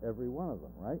do every one of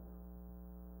them, right?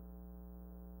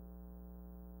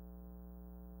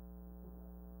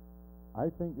 I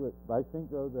think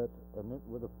though that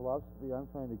with the philosophy I'm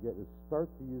trying to get is start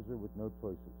the user with no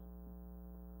choices.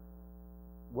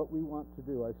 What we want to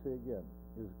do, I say again,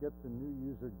 is get the new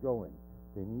user going.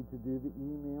 They need to do the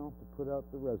email to put out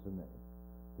the resume.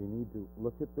 They need to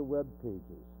look at the web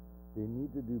pages. They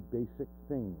need to do basic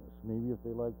things. Maybe if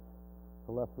they like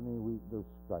telephony, there's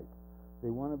Skype. They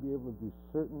want to be able to do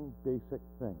certain basic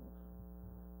things.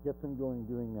 Get them going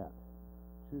doing that.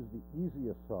 Choose the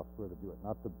easiest software to do it,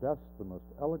 not the best, the most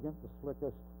elegant, the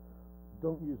slickest.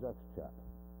 Don't use XChat.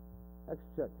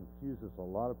 XChat confuses a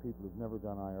lot of people who've never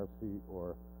done IRC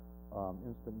or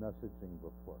instant messaging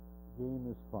before. Game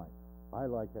is fine. I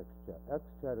like XChat.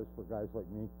 XChat is for guys like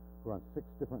me who are on 6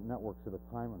 different networks at a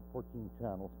time on 14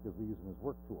 channels because we use them as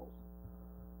work tools.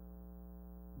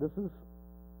 This is,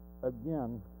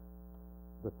 again,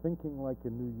 the thinking like a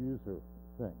new user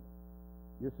thing.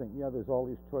 You're saying, yeah, there's all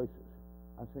these choices.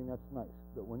 I'm saying that's nice.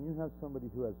 But when you have somebody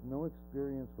who has no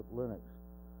experience with Linux,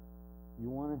 you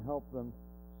want to help them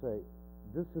say,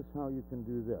 this is how you can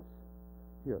do this.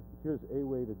 Here's a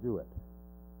way to do it.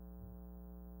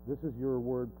 This is your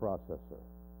word processor.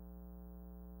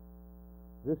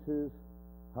 This is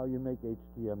how you make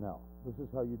HTML. This is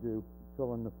how you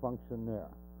fill in the function there.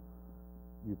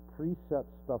 You preset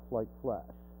stuff like Flash.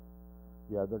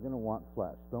 Yeah, they're going to want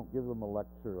Flash. Don't give them a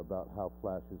lecture about how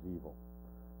Flash is evil.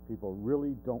 People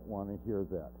really don't want to hear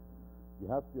that. You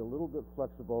have to be a little bit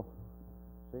flexible.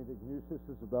 St. Ignatius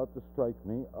is about to strike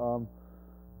me.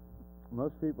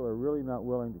 Most people are really not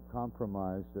willing to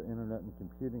compromise their internet and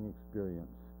computing experience.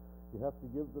 You have to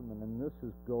give them, and this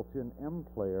is built-in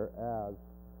MPlayer as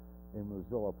a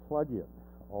Mozilla plugin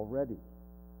already.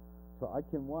 So I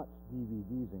can watch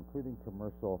DVDs, including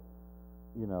commercial,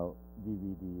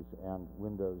 DVDs and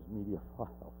Windows media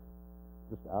files,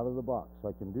 just out of the box.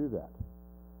 I can do that.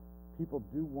 People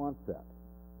do want that.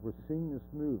 We're seeing this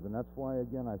move, and that's why,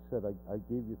 again, I said I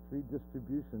gave you 3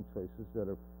 distribution choices that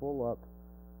are full-up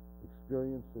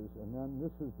experiences, and then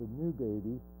this is the new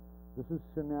baby. This is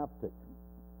Synaptic.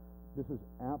 This is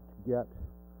apt-get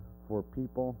for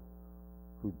people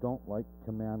who don't like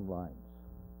command lines.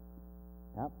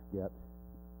 Apt-get,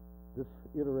 this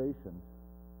iteration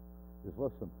is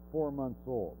less than 4 months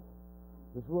old.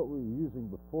 This is what we were using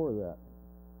before that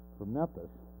for Nepis,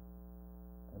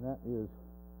 and that is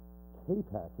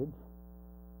K-package,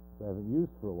 which I haven't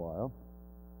used for a while.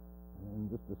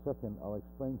 And in just a second, I'll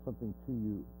explain something to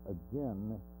you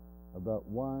again about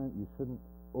why you shouldn't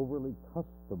overly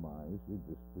customize your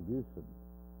distribution.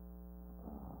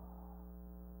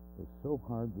 It's so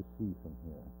hard to see from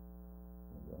here.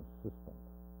 There we go, system.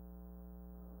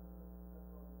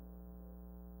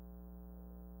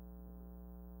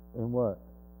 And what?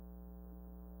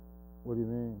 What do you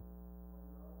mean?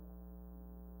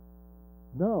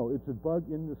 No, it's a bug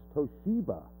in this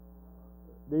Toshiba.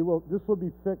 This will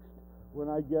be fixed when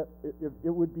I get, if it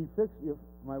would be fixed if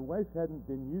my wife hadn't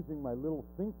been using my little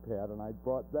ThinkPad and I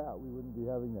brought that, we wouldn't be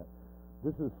having that.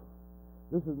 This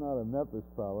is not a Nepis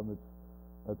problem.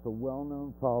 It's a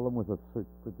well-known problem with a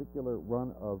particular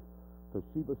run of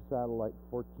Toshiba Satellite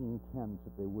 1410s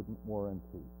that they wouldn't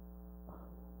warranty.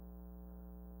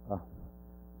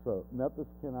 So Nepis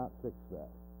cannot fix that.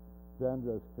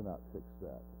 Sandust cannot fix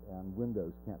that, and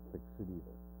Windows can't fix it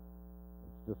either.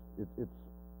 It's just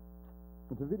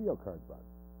it's a video card bug.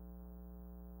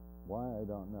 Why, I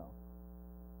don't know.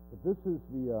 But this is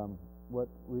the what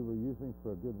we were using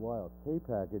for a good while.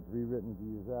 K-package rewritten to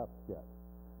use apt-get.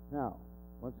 Now,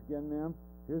 once again, ma'am,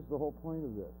 here's the whole point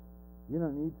of this. You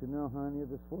don't need to know how any of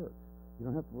this works. You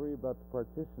don't have to worry about the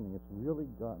partitioning. It's really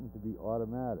gotten to be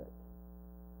automatic.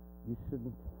 You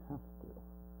shouldn't have to.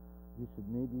 You should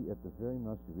maybe, at the very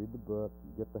most, you read the book,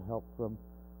 you get the help from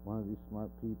one of these smart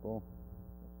people.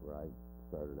 That's where I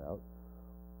started out.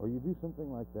 Or you do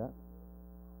something like that.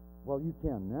 Well, you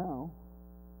can now.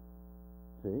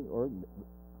 See? Or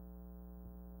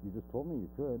you just told me you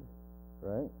could,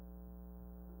 right?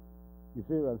 You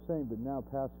see what I'm saying? But now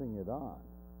passing it on.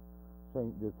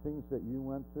 Saying the things that you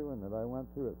went through and that I went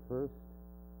through at first,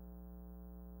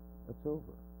 that's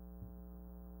over.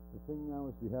 The thing now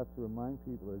is we have to remind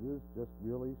people it is just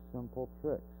really simple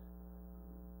tricks.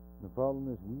 The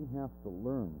problem is we have to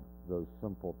learn those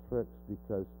simple tricks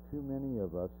because too many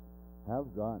of us have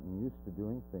gotten used to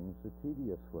doing things the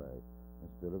tedious way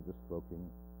instead of just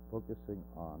focusing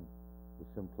on the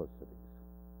simplicities.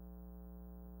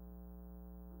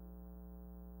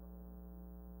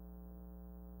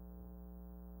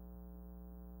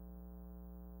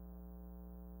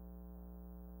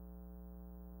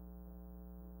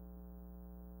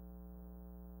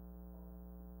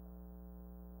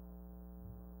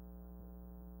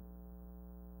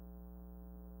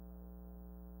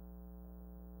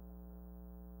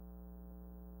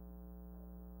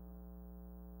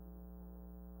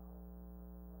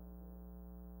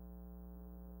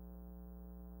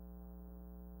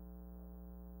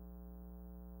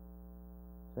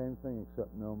 same thing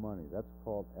except no money. That's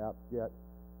called apt-get,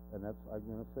 and that's, I'm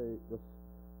going to say, this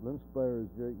Linspire is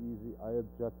very easy. I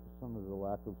object to some of the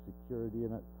lack of security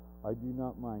in it. I do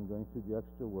not mind going through the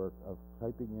extra work of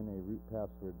typing in a root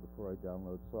password before I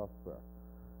download software.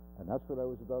 And that's what I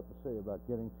was about to say about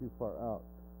getting too far out.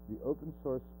 The open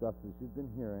source stuff, as you've been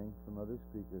hearing from other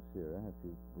speakers here, if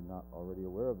you're not already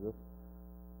aware of this,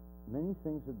 many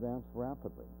things advance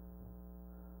rapidly.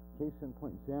 Case in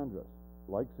point, Sandust.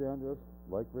 Like Sandust,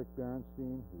 like Rick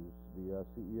Berenstein, who's the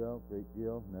CEO, great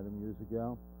deal, met him years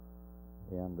ago,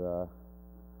 and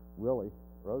Willie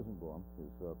Rosenblum, his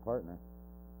partner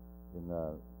in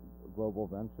Global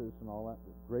Ventures and all that.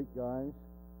 Great guys,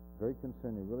 very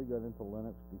concerned. He really got into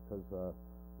Linux because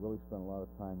Willie spent a lot of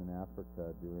time in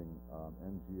Africa doing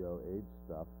NGO aid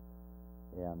stuff,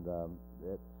 and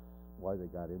that's why they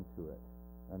got into it.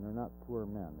 And they're not poor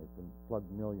men. They've been plugged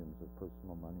millions of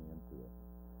personal money into it.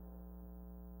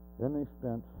 Then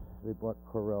they bought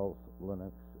Corel's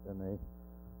Linux, and they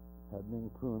had Ming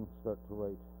Poon start to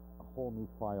write a whole new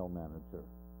file manager.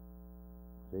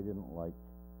 They didn't like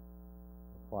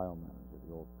the file manager,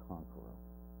 the old Conqueror,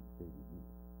 KDE.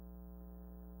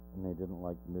 And they didn't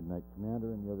like Midnight Commander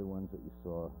and the other ones that you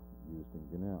saw used in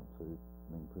GNOME. So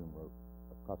Ming Poon wrote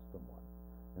a custom one.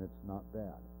 And it's not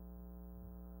bad.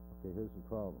 Okay, here's the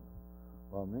problem.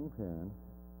 While Ming Poon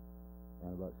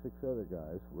and about 6 other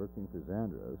guys working for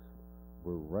Xandros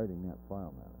were writing that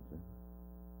file manager,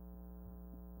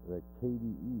 the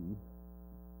KDE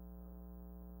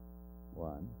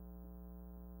one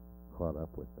caught up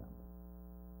with them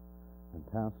and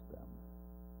passed them.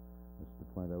 That's the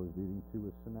point I was leading to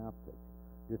with Synaptic.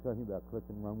 You're talking about click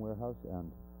and run warehouse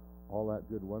and all that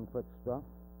good one-click stuff?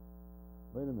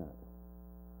 Wait a minute.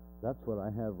 That's what I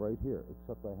have right here,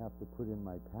 except I have to put in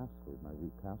my password, my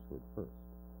root password first.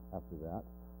 After that,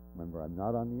 remember, I'm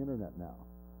not on the internet now,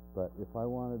 but if I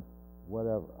wanted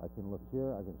whatever, I can look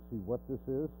here, I can see what this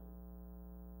is.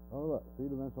 Oh look,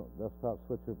 three-dimensional desktop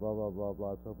switcher, blah, blah, blah,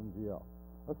 blah, it's OpenGL.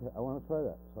 Okay, I want to try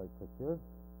that. So I click here.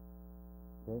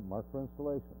 Okay, mark for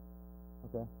installation.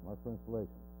 Okay, mark for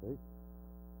installation, see?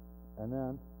 And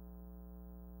then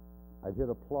I'd hit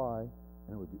apply,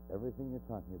 and it would do everything you're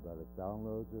talking about. It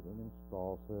downloads it and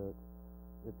installs it.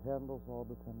 It handles all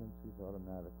dependencies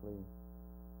automatically.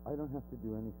 I don't have to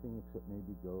do anything except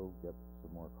maybe go get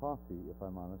some more coffee if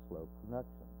I'm on a slow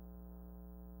connection.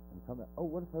 And come back. Oh,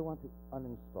 what if I want to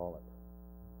uninstall it?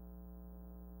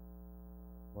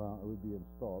 Well, it would be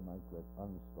installed, and I'd click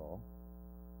uninstall.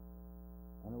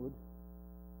 And it would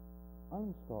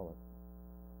uninstall it.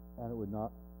 And it would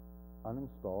not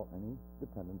uninstall any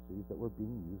dependencies that were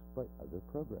being used by other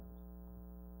programs.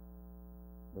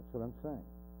 That's what I'm saying.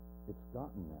 It's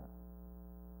gotten there.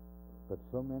 But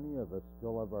so many of us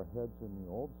still have our heads in the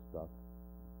old stuff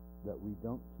that we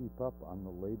don't keep up on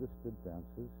the latest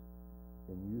advances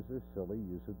in user-silly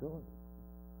usability.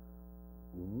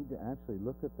 We need to actually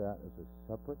look at that as a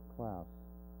separate class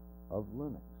of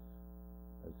Linux,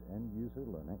 as end-user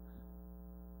Linux,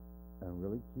 and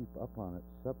really keep up on it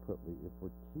separately if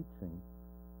we're teaching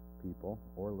people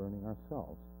or learning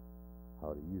ourselves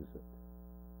how to use it.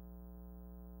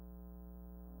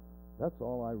 That's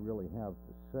all I really have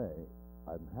to say.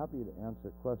 I'm happy to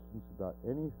answer questions about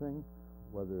anything,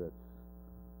 whether it's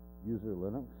user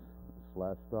Linux,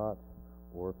 Slashdot,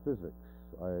 or physics.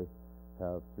 I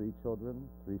have 3 children,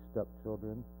 3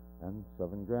 stepchildren, and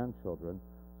 7 grandchildren,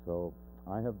 so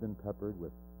I have been peppered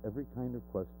with every kind of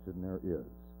question there is.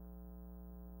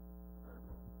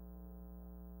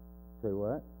 Say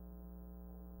what?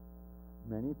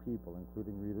 Many people,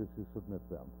 including readers who submit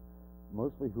them.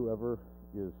 Mostly whoever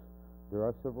is. There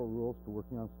are several rules to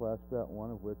working on Slashdot,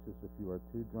 one of which is if you are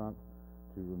too drunk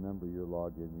to remember your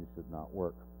login, you should not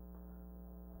work.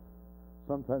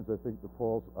 Sometimes I think the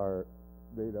polls are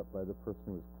made up by the person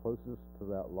who is closest to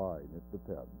that line. It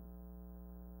depends.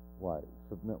 Why?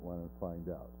 Submit one and find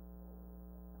out.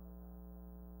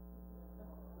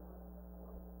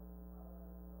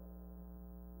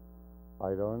 I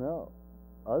don't know.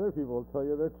 Other people will tell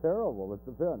you they're terrible. It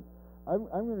depends.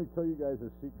 I'm going to tell you guys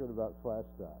a secret about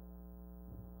Slashdot.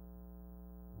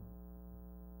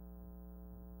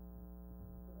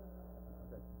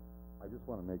 Okay. I just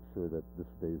want to make sure that this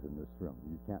stays in this room.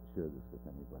 You can't share this with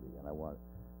anybody, and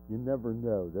you never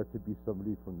know. There could be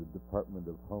somebody from the Department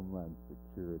of Homeland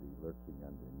Security lurking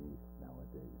underneath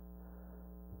nowadays.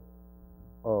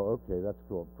 Oh, okay, that's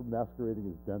cool. Masquerading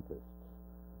as dentists.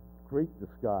 Great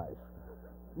disguise.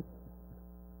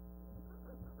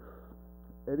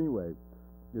 Anyway,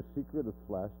 the secret of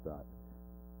Slashdot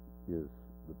is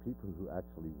the people who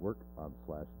actually work on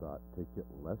Slashdot take it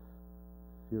less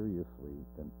seriously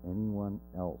than anyone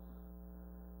else.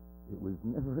 It was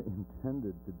never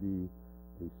intended to be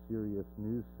a serious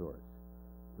news source.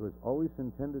 It was always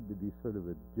intended to be sort of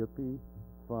a dippy,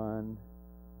 fun,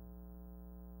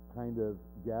 kind of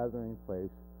gathering place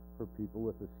for people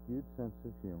with a skewed sense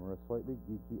of humor, a slightly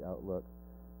geeky outlook,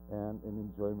 and an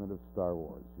enjoyment of Star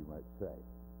Wars, you might say.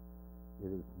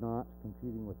 It is not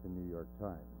competing with the New York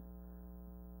Times.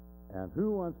 And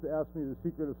who wants to ask me the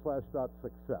secret of Slashdot's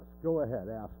success? Go ahead,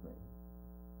 ask me.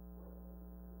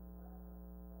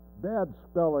 Bad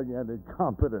spelling and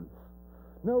incompetence.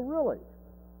 No, really.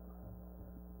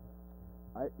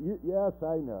 Yes,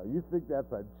 I know. You think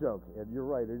that's a joke, and you're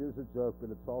right. It is a joke,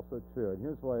 but it's also true. And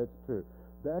here's why it's true.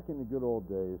 Back in the good old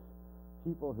days,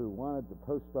 people who wanted to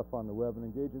post stuff on the web and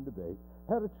engage in debate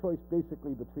had a choice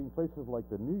basically between places like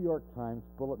the New York Times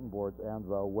bulletin boards and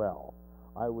the Well.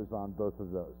 I was on both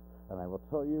of those. And I will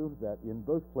tell you that in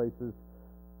both places,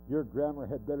 your grammar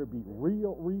had better be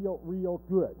real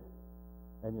good.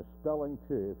 And your spelling,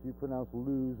 too. If you pronounce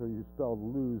lose or you spell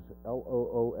lose,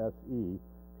 L-O-O-S-E,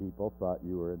 people thought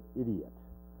you were an idiot.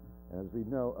 And as we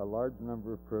know, a large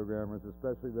number of programmers,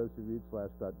 especially those who read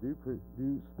Slashdot, do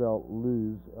spell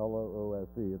lose,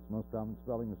 L-O-O-S-E. It's the most common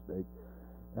spelling mistake.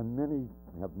 And many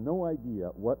have no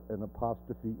idea what an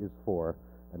apostrophe is for,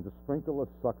 and just sprinkle the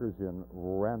suckers in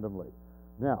randomly.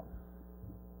 Now,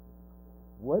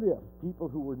 what if people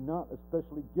who were not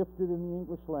especially gifted in the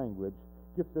English language,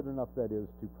 gifted enough, that is,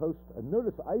 to post, and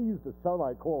notice I used a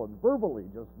semicolon verbally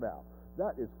just now.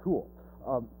 That is cool.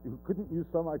 Who couldn't use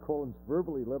semicolons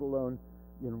verbally, let alone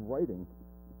in writing,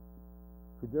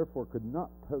 who therefore could not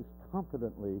post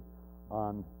competently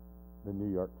on the New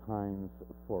York Times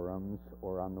forums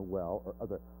or on the Well or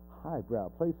other highbrow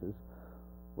places.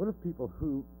 What if people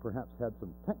who perhaps had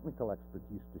some technical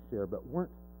expertise to share but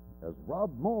weren't, as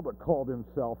Rob Malda called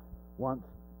himself once,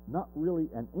 not really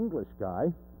an English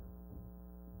guy,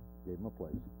 gave him a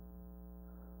place.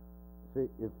 See,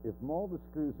 if Malda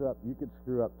screws up, you could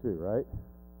screw up too, right?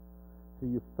 So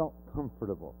you felt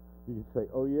comfortable. You could say,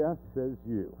 oh yeah, says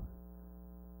you.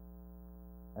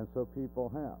 And so people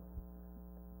have.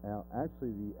 Now,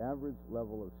 actually, the average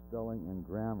level of spelling and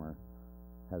grammar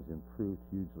has improved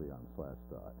hugely on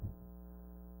Slashdot.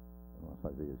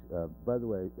 By the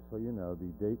way, so you know,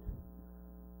 the date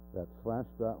that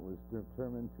Slashdot was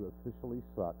determined to officially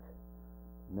suck,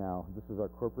 now, this is our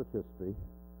corporate history,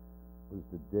 was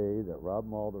the day that Rob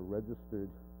Malda registered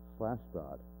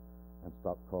Slashdot and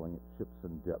stopped calling it Chips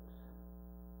and Dips.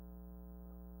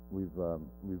 We've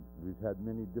had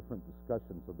many different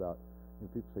discussions about,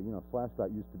 people say,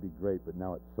 Slashdot used to be great, but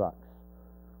now it sucks.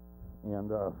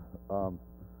 And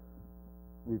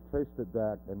we've traced it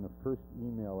back, and the first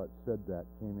email that said that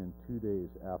came in 2 days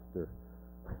after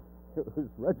it was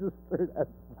registered as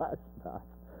Slashdot.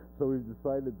 So we've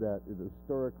decided that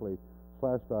historically,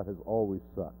 Slashdot has always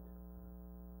sucked.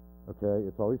 Okay,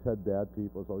 it's always had bad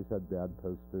people, it's always had bad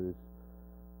posters.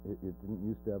 It didn't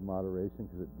used to have moderation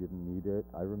because it didn't need it.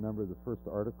 I remember the first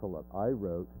article that I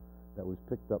wrote that was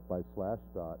picked up by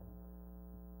Slashdot,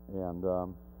 and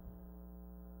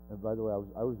by the way,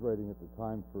 I was writing at the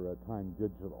time for Time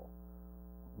Digital,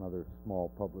 another small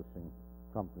publishing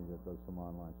company that does some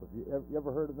online stuff. You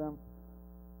ever heard of them?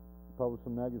 Published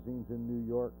some magazines in New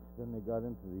York. Then they got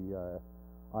into the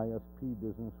ISP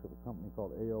business with a company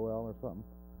called AOL or something.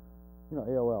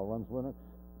 AOL runs Linux.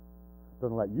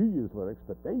 Doesn't let you use Linux,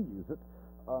 but they use it.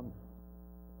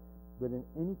 But in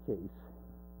any case,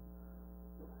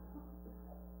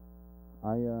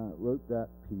 I wrote that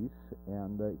piece,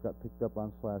 and it got picked up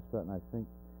on Slashdot, and I think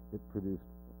it produced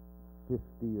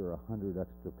 50 or 100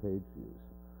 extra page views.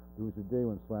 There was a day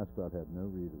when Slashdot had no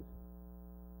readers.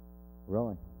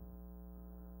 Really?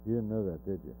 You didn't know that,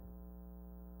 did you?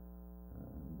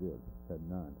 Did. Had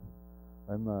none.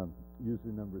 I'm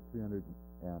user number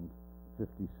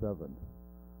 357,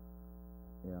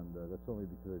 and that's only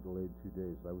because I delayed 2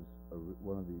 days. I was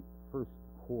one of the first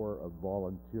core of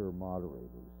volunteer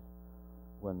moderators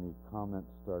when the comments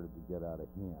started to get out of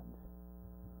hand.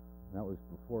 And that was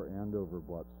before Andover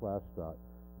bought Slashdot,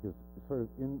 because sort of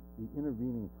in the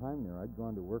intervening time there, I'd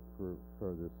gone to work for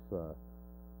this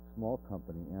small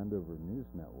company, Andover News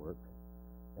Network,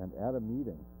 and at a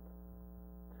meeting,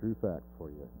 true fact for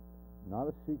you, not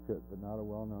a secret, but not a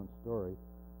well-known story,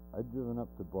 I'd driven up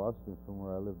to Boston from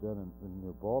where I lived in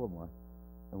near Baltimore,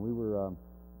 and we were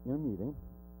in a meeting,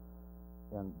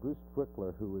 and Bruce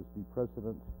Twickler, who was the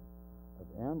president of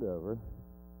Andover,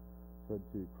 said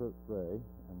to Kurt Gray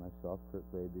and myself, Kurt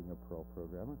Gray being a Perl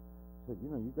programmer, said,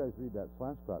 you guys read that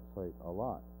Slashdot site a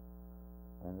lot,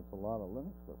 and it's a lot of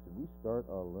Linux stuff. Should we start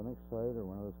a Linux site or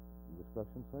one of those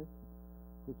discussion sites?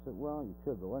 He said, well, you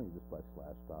could, but why don't you just buy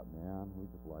Slashdot, man? We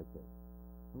just like it.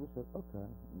 And we said, okay.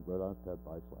 And wrote on his pad,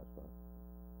 buy Slashdot.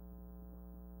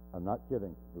 I'm not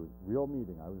kidding. It was a real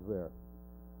meeting. I was there.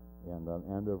 And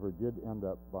Andover did end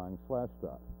up buying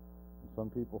Slashdot. And some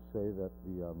people say that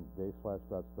the day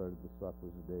Slashdot started to suck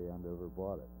was the day Andover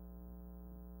bought it.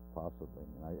 Possibly.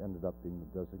 And I ended up being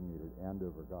the designated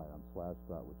Andover guy on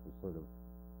Slashdot, which was sort of,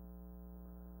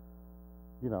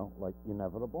 you know, like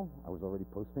inevitable. I was already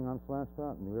posting on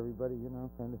Slashdot, knew everybody, you know,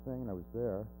 kind of thing, and I was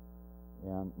there.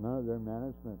 And none of their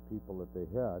management people that they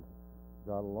had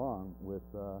got along with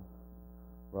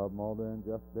Rob Malda and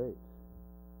Jeff Bates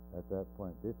at that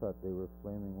point. They thought they were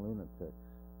flaming lunatics.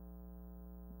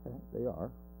 Okay, they are.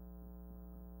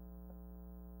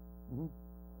 Mm-hmm.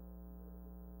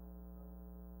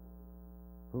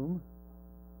 Whom?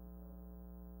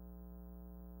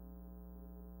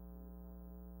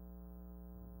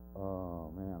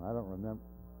 Oh, man, I don't remember.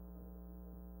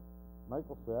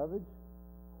 Michael Savage?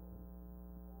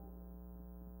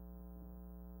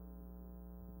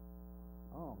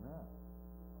 Oh, man.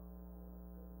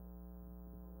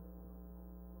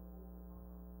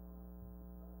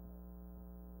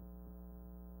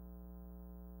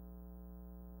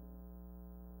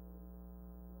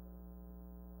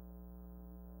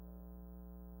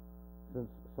 Since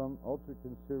some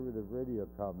ultra-conservative radio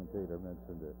commentator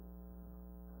mentioned it.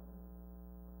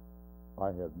 I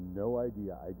have no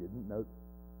idea. I didn't know.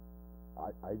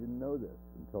 I didn't know this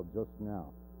until just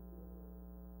now.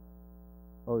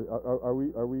 Oh, are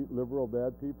we liberal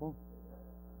bad people?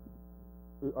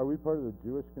 Are we part of the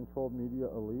Jewish-controlled media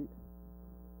elite?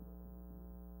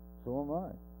 So am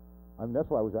I. I mean, that's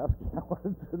why I was asking. I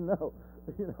wanted to know.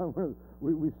 You know,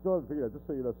 we still haven't figured out. Just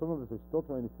so you know, some of us are still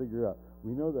trying to figure out.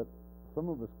 We know that some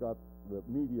of us got the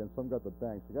media and some got the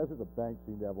banks. The guys at the bank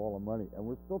seem to have all the money, and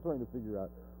we're still trying to figure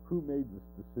out who made this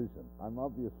decision. I'm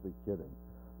obviously kidding,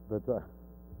 but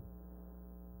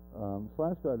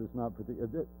Slashdot is not particular.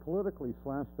 Politically,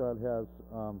 Slashdot has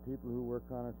people who work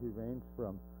on it who range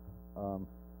from,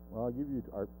 well, I'll give you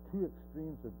our two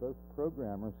extremes are both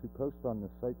programmers who post on the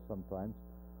site sometimes.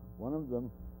 One of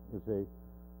them is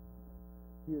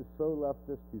he is so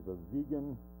leftist, he's a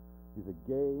vegan, he's a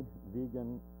gay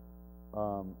vegan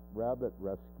rabbit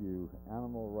rescue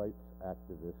animal rights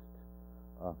activist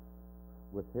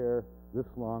with hair this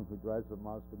long who drives a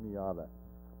Mazda Miata.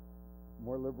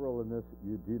 More liberal than this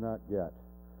you do not get.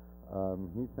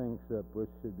 He thinks that Bush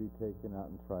should be taken out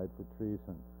and tried for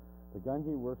treason. The guy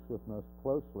he works with most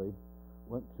closely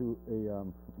went to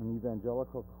an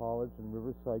evangelical college in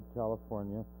Riverside,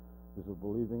 California, is a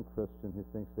believing Christian who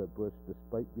thinks that Bush,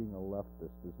 despite being a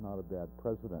leftist, is not a bad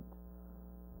president.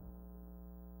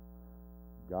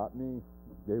 Got me?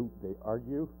 They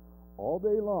argue all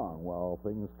day long while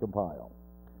things compile.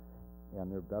 And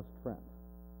they're best friends.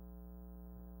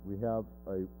 We have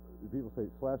people say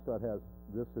Slashdot has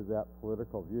this or that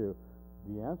political view.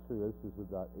 The answer is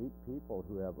about 8 people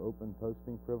who have open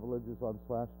posting privileges on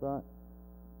Slashdot,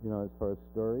 you know, as far as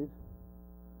stories.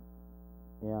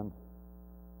 And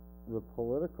the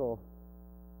political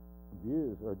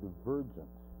views are divergent.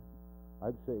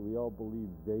 I'd say we all believe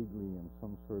vaguely in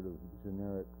some sort of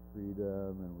generic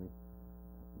freedom, and we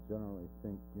generally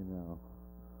think, you know,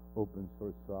 open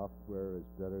source software is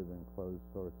better than closed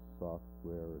source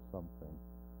software or something.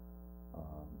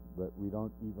 But we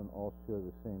don't even all share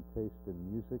the same taste in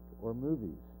music or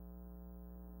movies.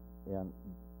 And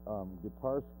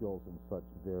guitar skills and such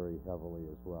vary heavily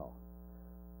as well.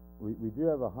 We do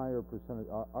have a higher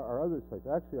percentage. Our other sites,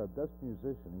 actually our best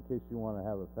musician, in case you want to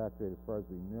have a fact rate as far as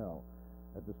we know,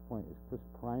 at this point is Chris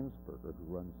Primesberger, who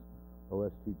runs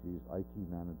OSTG's IT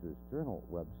Manager's Journal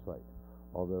website.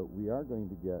 Although we are going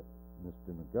to get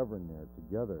Mr. McGovern there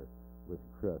together with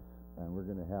Chris, and we're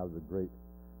going to have the great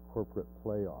corporate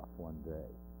playoff one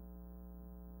day.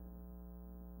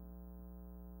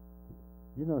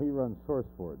 You know he runs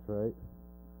SourceForge, right?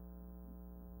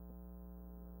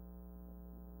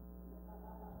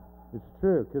 It's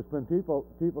true, because when people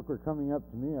were coming up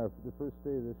to me after the first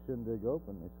day of this shindig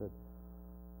open, they said,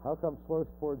 "How come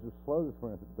SourceForge is slow this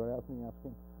morning?" I said, "Don't ask me, ask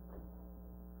him."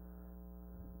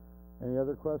 Any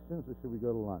other questions, or should we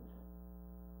go to lunch?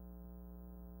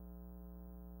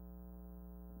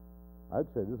 I'd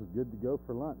say this is good to go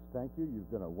for lunch. Thank you. You've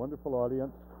been a wonderful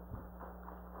audience.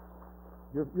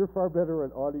 You're far better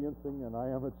at audiencing than I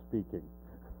am at speaking.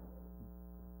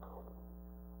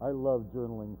 I love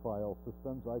journaling file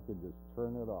systems. I can just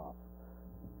turn it off.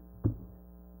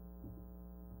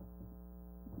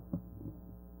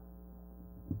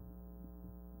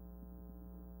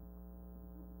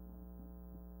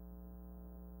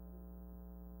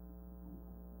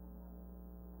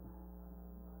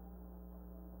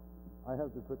 I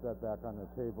have to put that back on the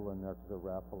table in there because they're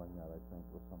raffling that, I think,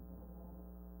 or something.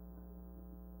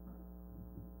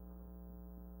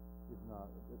 If not,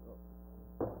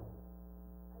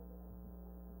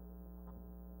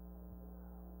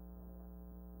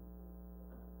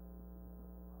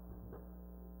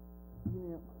 you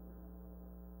know,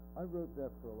 I wrote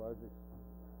that for a large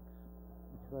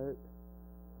because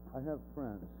I have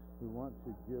friends who want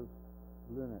to give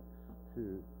Linux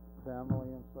to family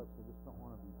and such. They just don't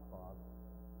want to be bothered.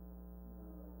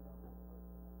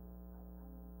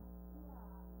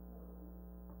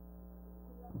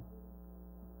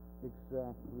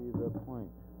 Exactly the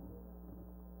point.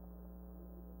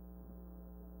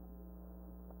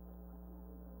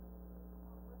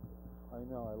 I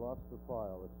know, I lost the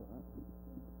file. It's